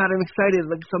 oh my God, I'm excited.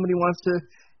 Like, somebody wants to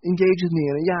engage with me.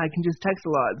 And yeah, I can just text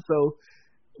a lot. So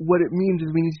what it means is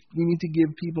we need to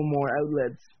give people more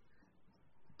outlets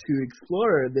to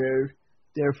explore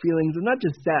their feelings of not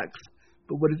just sex,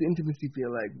 but what does intimacy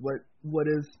feel like? What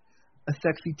does a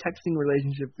sexy texting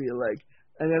relationship feel like?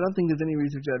 And I don't think there's any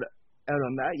research out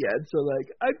on that yet. So, like,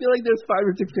 I feel like there's 5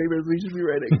 or 6 papers we should be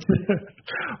writing.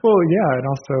 Well, yeah, and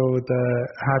also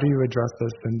how do you address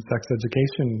this in sex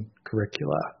education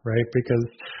curricula, right? Because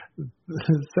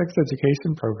sex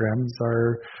education programs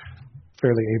are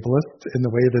fairly ableist in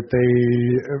the way that they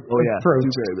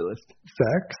approach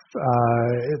sex.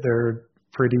 They're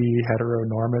pretty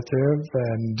heteronormative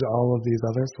and all of these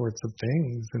other sorts of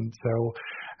things. And so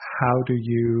how do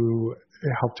you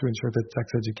help to ensure that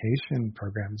sex education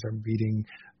programs are meeting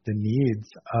the needs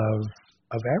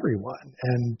of everyone?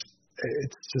 And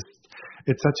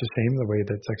it's such a shame the way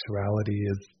that sexuality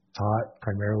is taught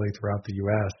primarily throughout the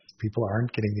U.S. People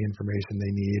aren't getting the information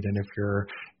they need. And if you're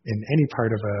in any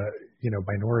part of a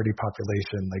minority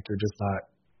population, like, you're just not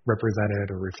represented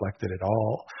or reflected at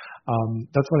all.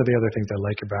 That's one of the other things I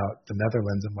like about the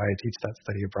Netherlands and why I teach that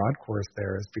study abroad course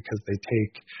there, is because they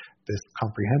take this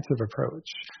comprehensive approach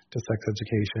to sex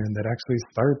education that actually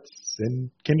starts in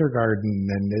kindergarten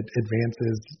and it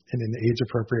advances in an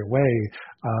age-appropriate way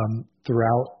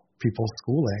throughout people's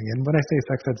schooling. And when I say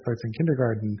sex ed starts in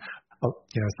kindergarten,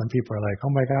 some people are like, oh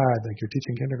my God, like, you're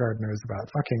teaching kindergartners about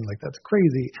fucking, like, that's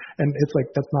crazy. And it's like,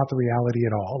 that's not the reality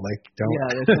at all. Like, don't.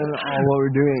 Yeah, that's not all what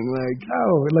we're doing. Like,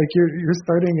 no, like, you're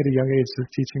starting at a young age just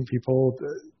teaching people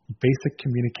basic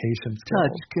communication skills.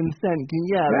 Touch, consent,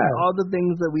 like, all the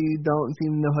things that we don't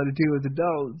seem to know how to do as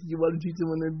adults. You want to teach them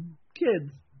when they're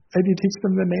kids. And you teach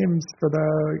them the names for the,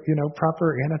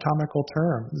 proper anatomical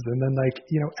terms. And then, like,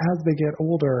 as they get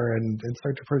older and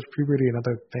start to approach puberty and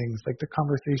other things, like, the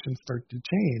conversations start to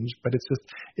change. But it's just,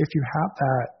 if you have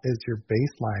that as your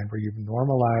baseline where you've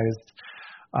normalized,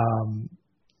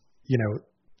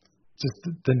 just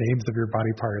the names of your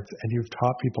body parts, and you've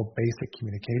taught people basic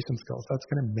communication skills, that's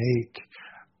going to make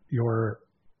your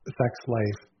sex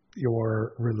life,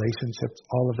 your relationships,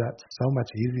 all of that so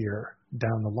much easier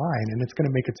down the line. And it's going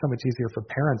to make it so much easier for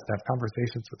parents to have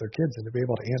conversations with their kids and to be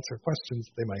able to answer questions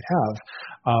they might have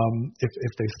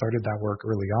if they started that work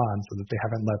early on, so that they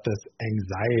haven't let this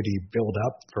anxiety build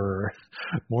up for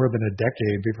more than a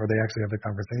decade before they actually have the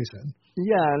conversation.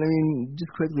 Yeah, and I mean,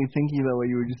 just quickly thinking about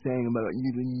what you were just saying about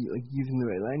using the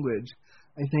right language,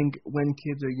 I think when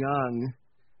kids are young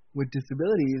with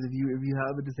disabilities, if you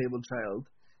have a disabled child,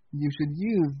 you should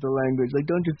use the language.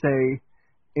 Like, don't just say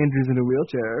Andrew's in a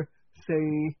wheelchair. Say,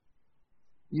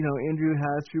 Andrew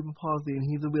has cerebral palsy and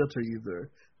he's a wheelchair user.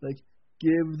 Like,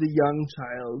 give the young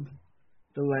child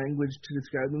the language to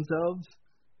describe themselves.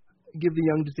 Give the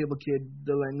young disabled kid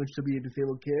the language to be a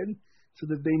disabled kid, so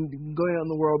that they, going out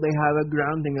in the world, they have a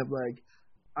grounding of, like,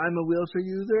 I'm a wheelchair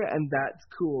user and that's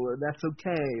cool, or that's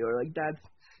okay, or, like, that's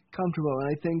comfortable.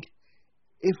 And I think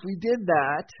if we did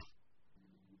that,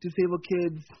 disabled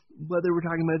kids, whether we're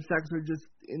talking about sex or just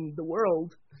in the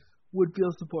world, would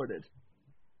feel supported.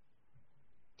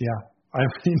 Yeah, I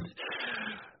mean,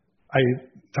 I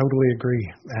totally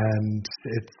agree. And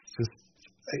it's just,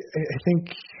 I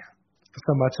think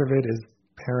so much of it is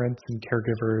parents and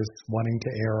caregivers wanting to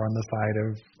err on the side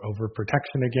of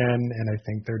overprotection again. And I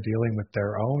think they're dealing with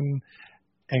their own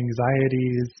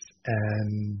anxieties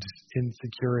and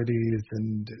insecurities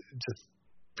and just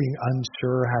being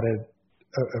unsure how to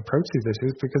approach these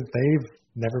issues because they've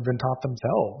never been taught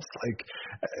themselves. Like,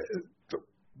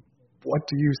 what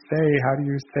do you say? How do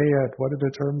you say it? What are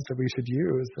the terms that we should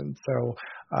use? And so,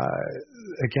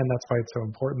 again, that's why it's so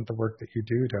important, the work that you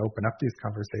do to open up these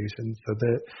conversations so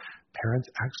that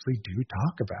parents actually do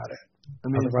talk about it.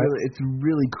 I mean, it's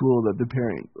really cool that the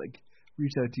parent, like,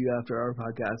 reached out to you after our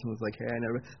podcast and was like, hey, I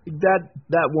never, like,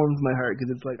 that warms my heart,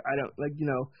 because it's like, I don't, like,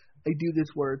 I do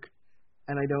this work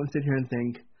and I don't sit here and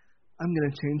think, I'm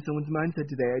gonna change someone's mindset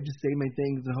today. I just say my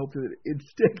things and hope that it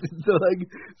sticks. So I'm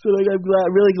really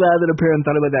glad that a parent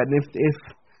thought about that. And if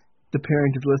the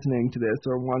parent is listening to this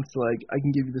or wants to, like, I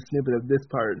can give you the snippet of this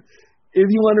part. If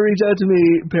you want to reach out to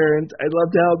me, parent, I'd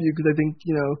love to help you because I think,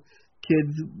 you know,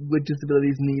 kids with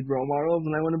disabilities need role models,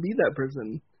 and I want to be that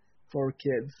person for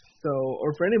kids, or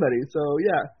for anybody. So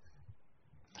yeah.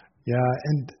 Yeah,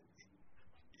 and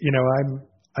you know, I'm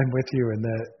with you in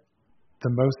that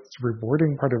the most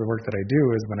rewarding part of the work that I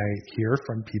do is when I hear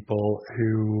from people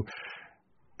who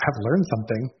have learned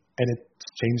something and it's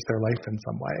changed their life in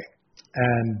some way.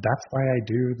 And that's why I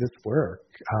do this work.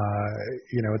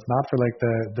 You know, it's not for like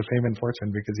the fame and fortune,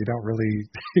 because you don't really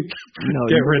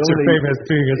get rich or famous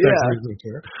being a sex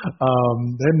researcher.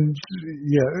 And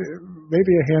yeah,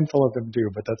 maybe a handful of them do,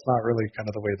 but that's not really kind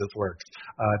of the way this works.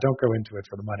 Don't go into it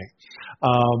for the money.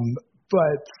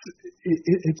 But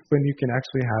it's when you can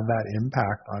actually have that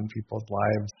impact on people's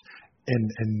lives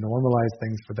and normalize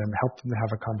things for them, help them to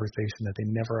have a conversation that they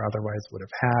never otherwise would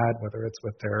have had, whether it's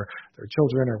with their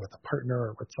children or with a partner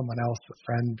or with someone else, a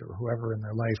friend or whoever in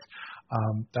their life.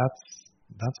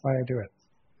 That's why I do it.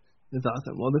 That's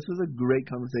awesome. Well, this was a great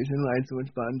conversation. I had so much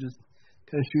fun just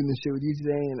kind of shooting the shit with you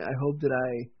today, and I hope that I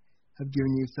have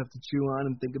given you stuff to chew on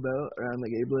and think about around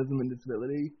like ableism and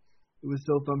disability. It was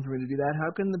so fun for me to do that.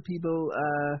 How can the people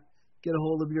get a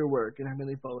hold of your work, and how can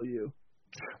they follow you?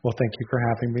 Well, thank you for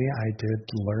having me. I did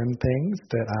learn things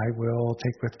that I will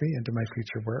take with me into my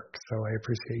future work, so I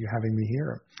appreciate you having me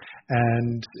here.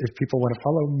 And if people want to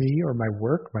follow me or my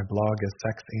work, my blog is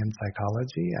Sex and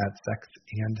Psychology at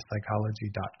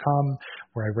sexandpsychology.com,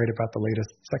 where I write about the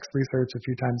latest sex research a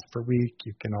few times per week.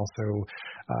 You can also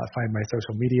find my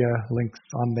social media links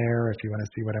on there if you want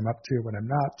to see what I'm up to when I'm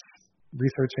not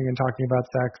researching and talking about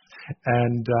sex.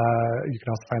 And you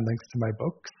can also find links to my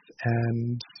books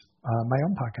and my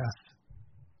own podcast.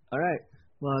 All right.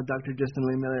 Well, Dr. Justin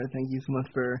Lee Miller, thank you so much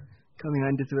for coming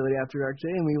on Disability After Dark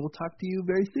today, and we will talk to you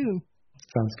very soon.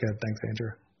 Sounds good. Thanks,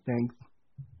 Andrew. Thanks.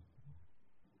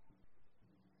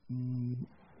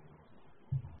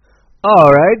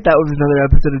 All right. That was another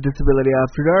episode of Disability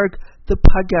After Dark, the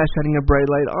podcast shining a bright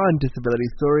light on disability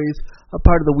stories, a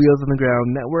part of the Wheels on the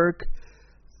Ground network.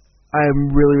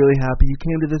 I'm really, really happy you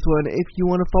came to this one. If you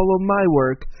want to follow my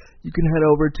work, you can head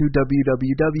over to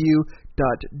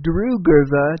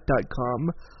www.drewgurza.com,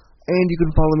 and you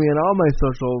can follow me on all my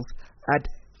socials at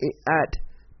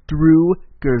Drew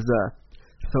Gurza.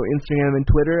 So Instagram and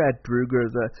Twitter at Drew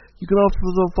Gurza. You can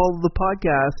also follow the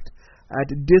podcast at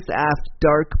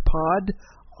DisAftDarkPod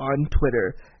on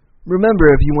Twitter. Remember,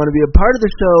 if you want to be a part of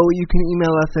the show, you can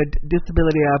email us at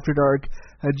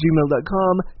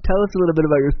disabilityafterdark@gmail.com. Tell us a little bit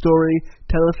about your story.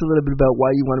 Tell us a little bit about why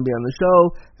you want to be on the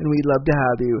show, and we'd love to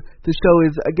have you. The show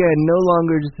is, again, no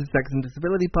longer just a sex and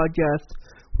disability podcast.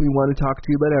 We want to talk to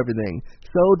you about everything.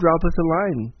 So drop us a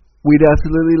line. We'd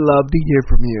absolutely love to hear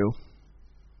from you.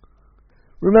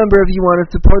 Remember, if you want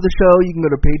to support the show, you can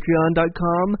go to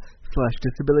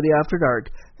patreon.com/disabilityafterdark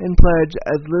and pledge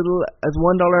as little as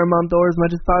 $1 a month or as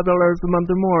much as $5 a month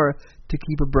or more to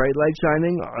keep a bright light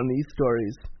shining on these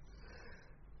stories.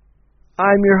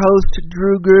 I'm your host,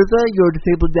 Drew Gurza, your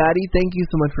disabled daddy. Thank you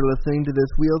so much for listening to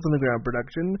this Wheels on the Ground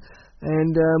production,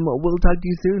 and we'll talk to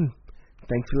you soon.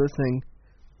 Thanks for listening.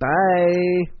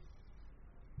 Bye.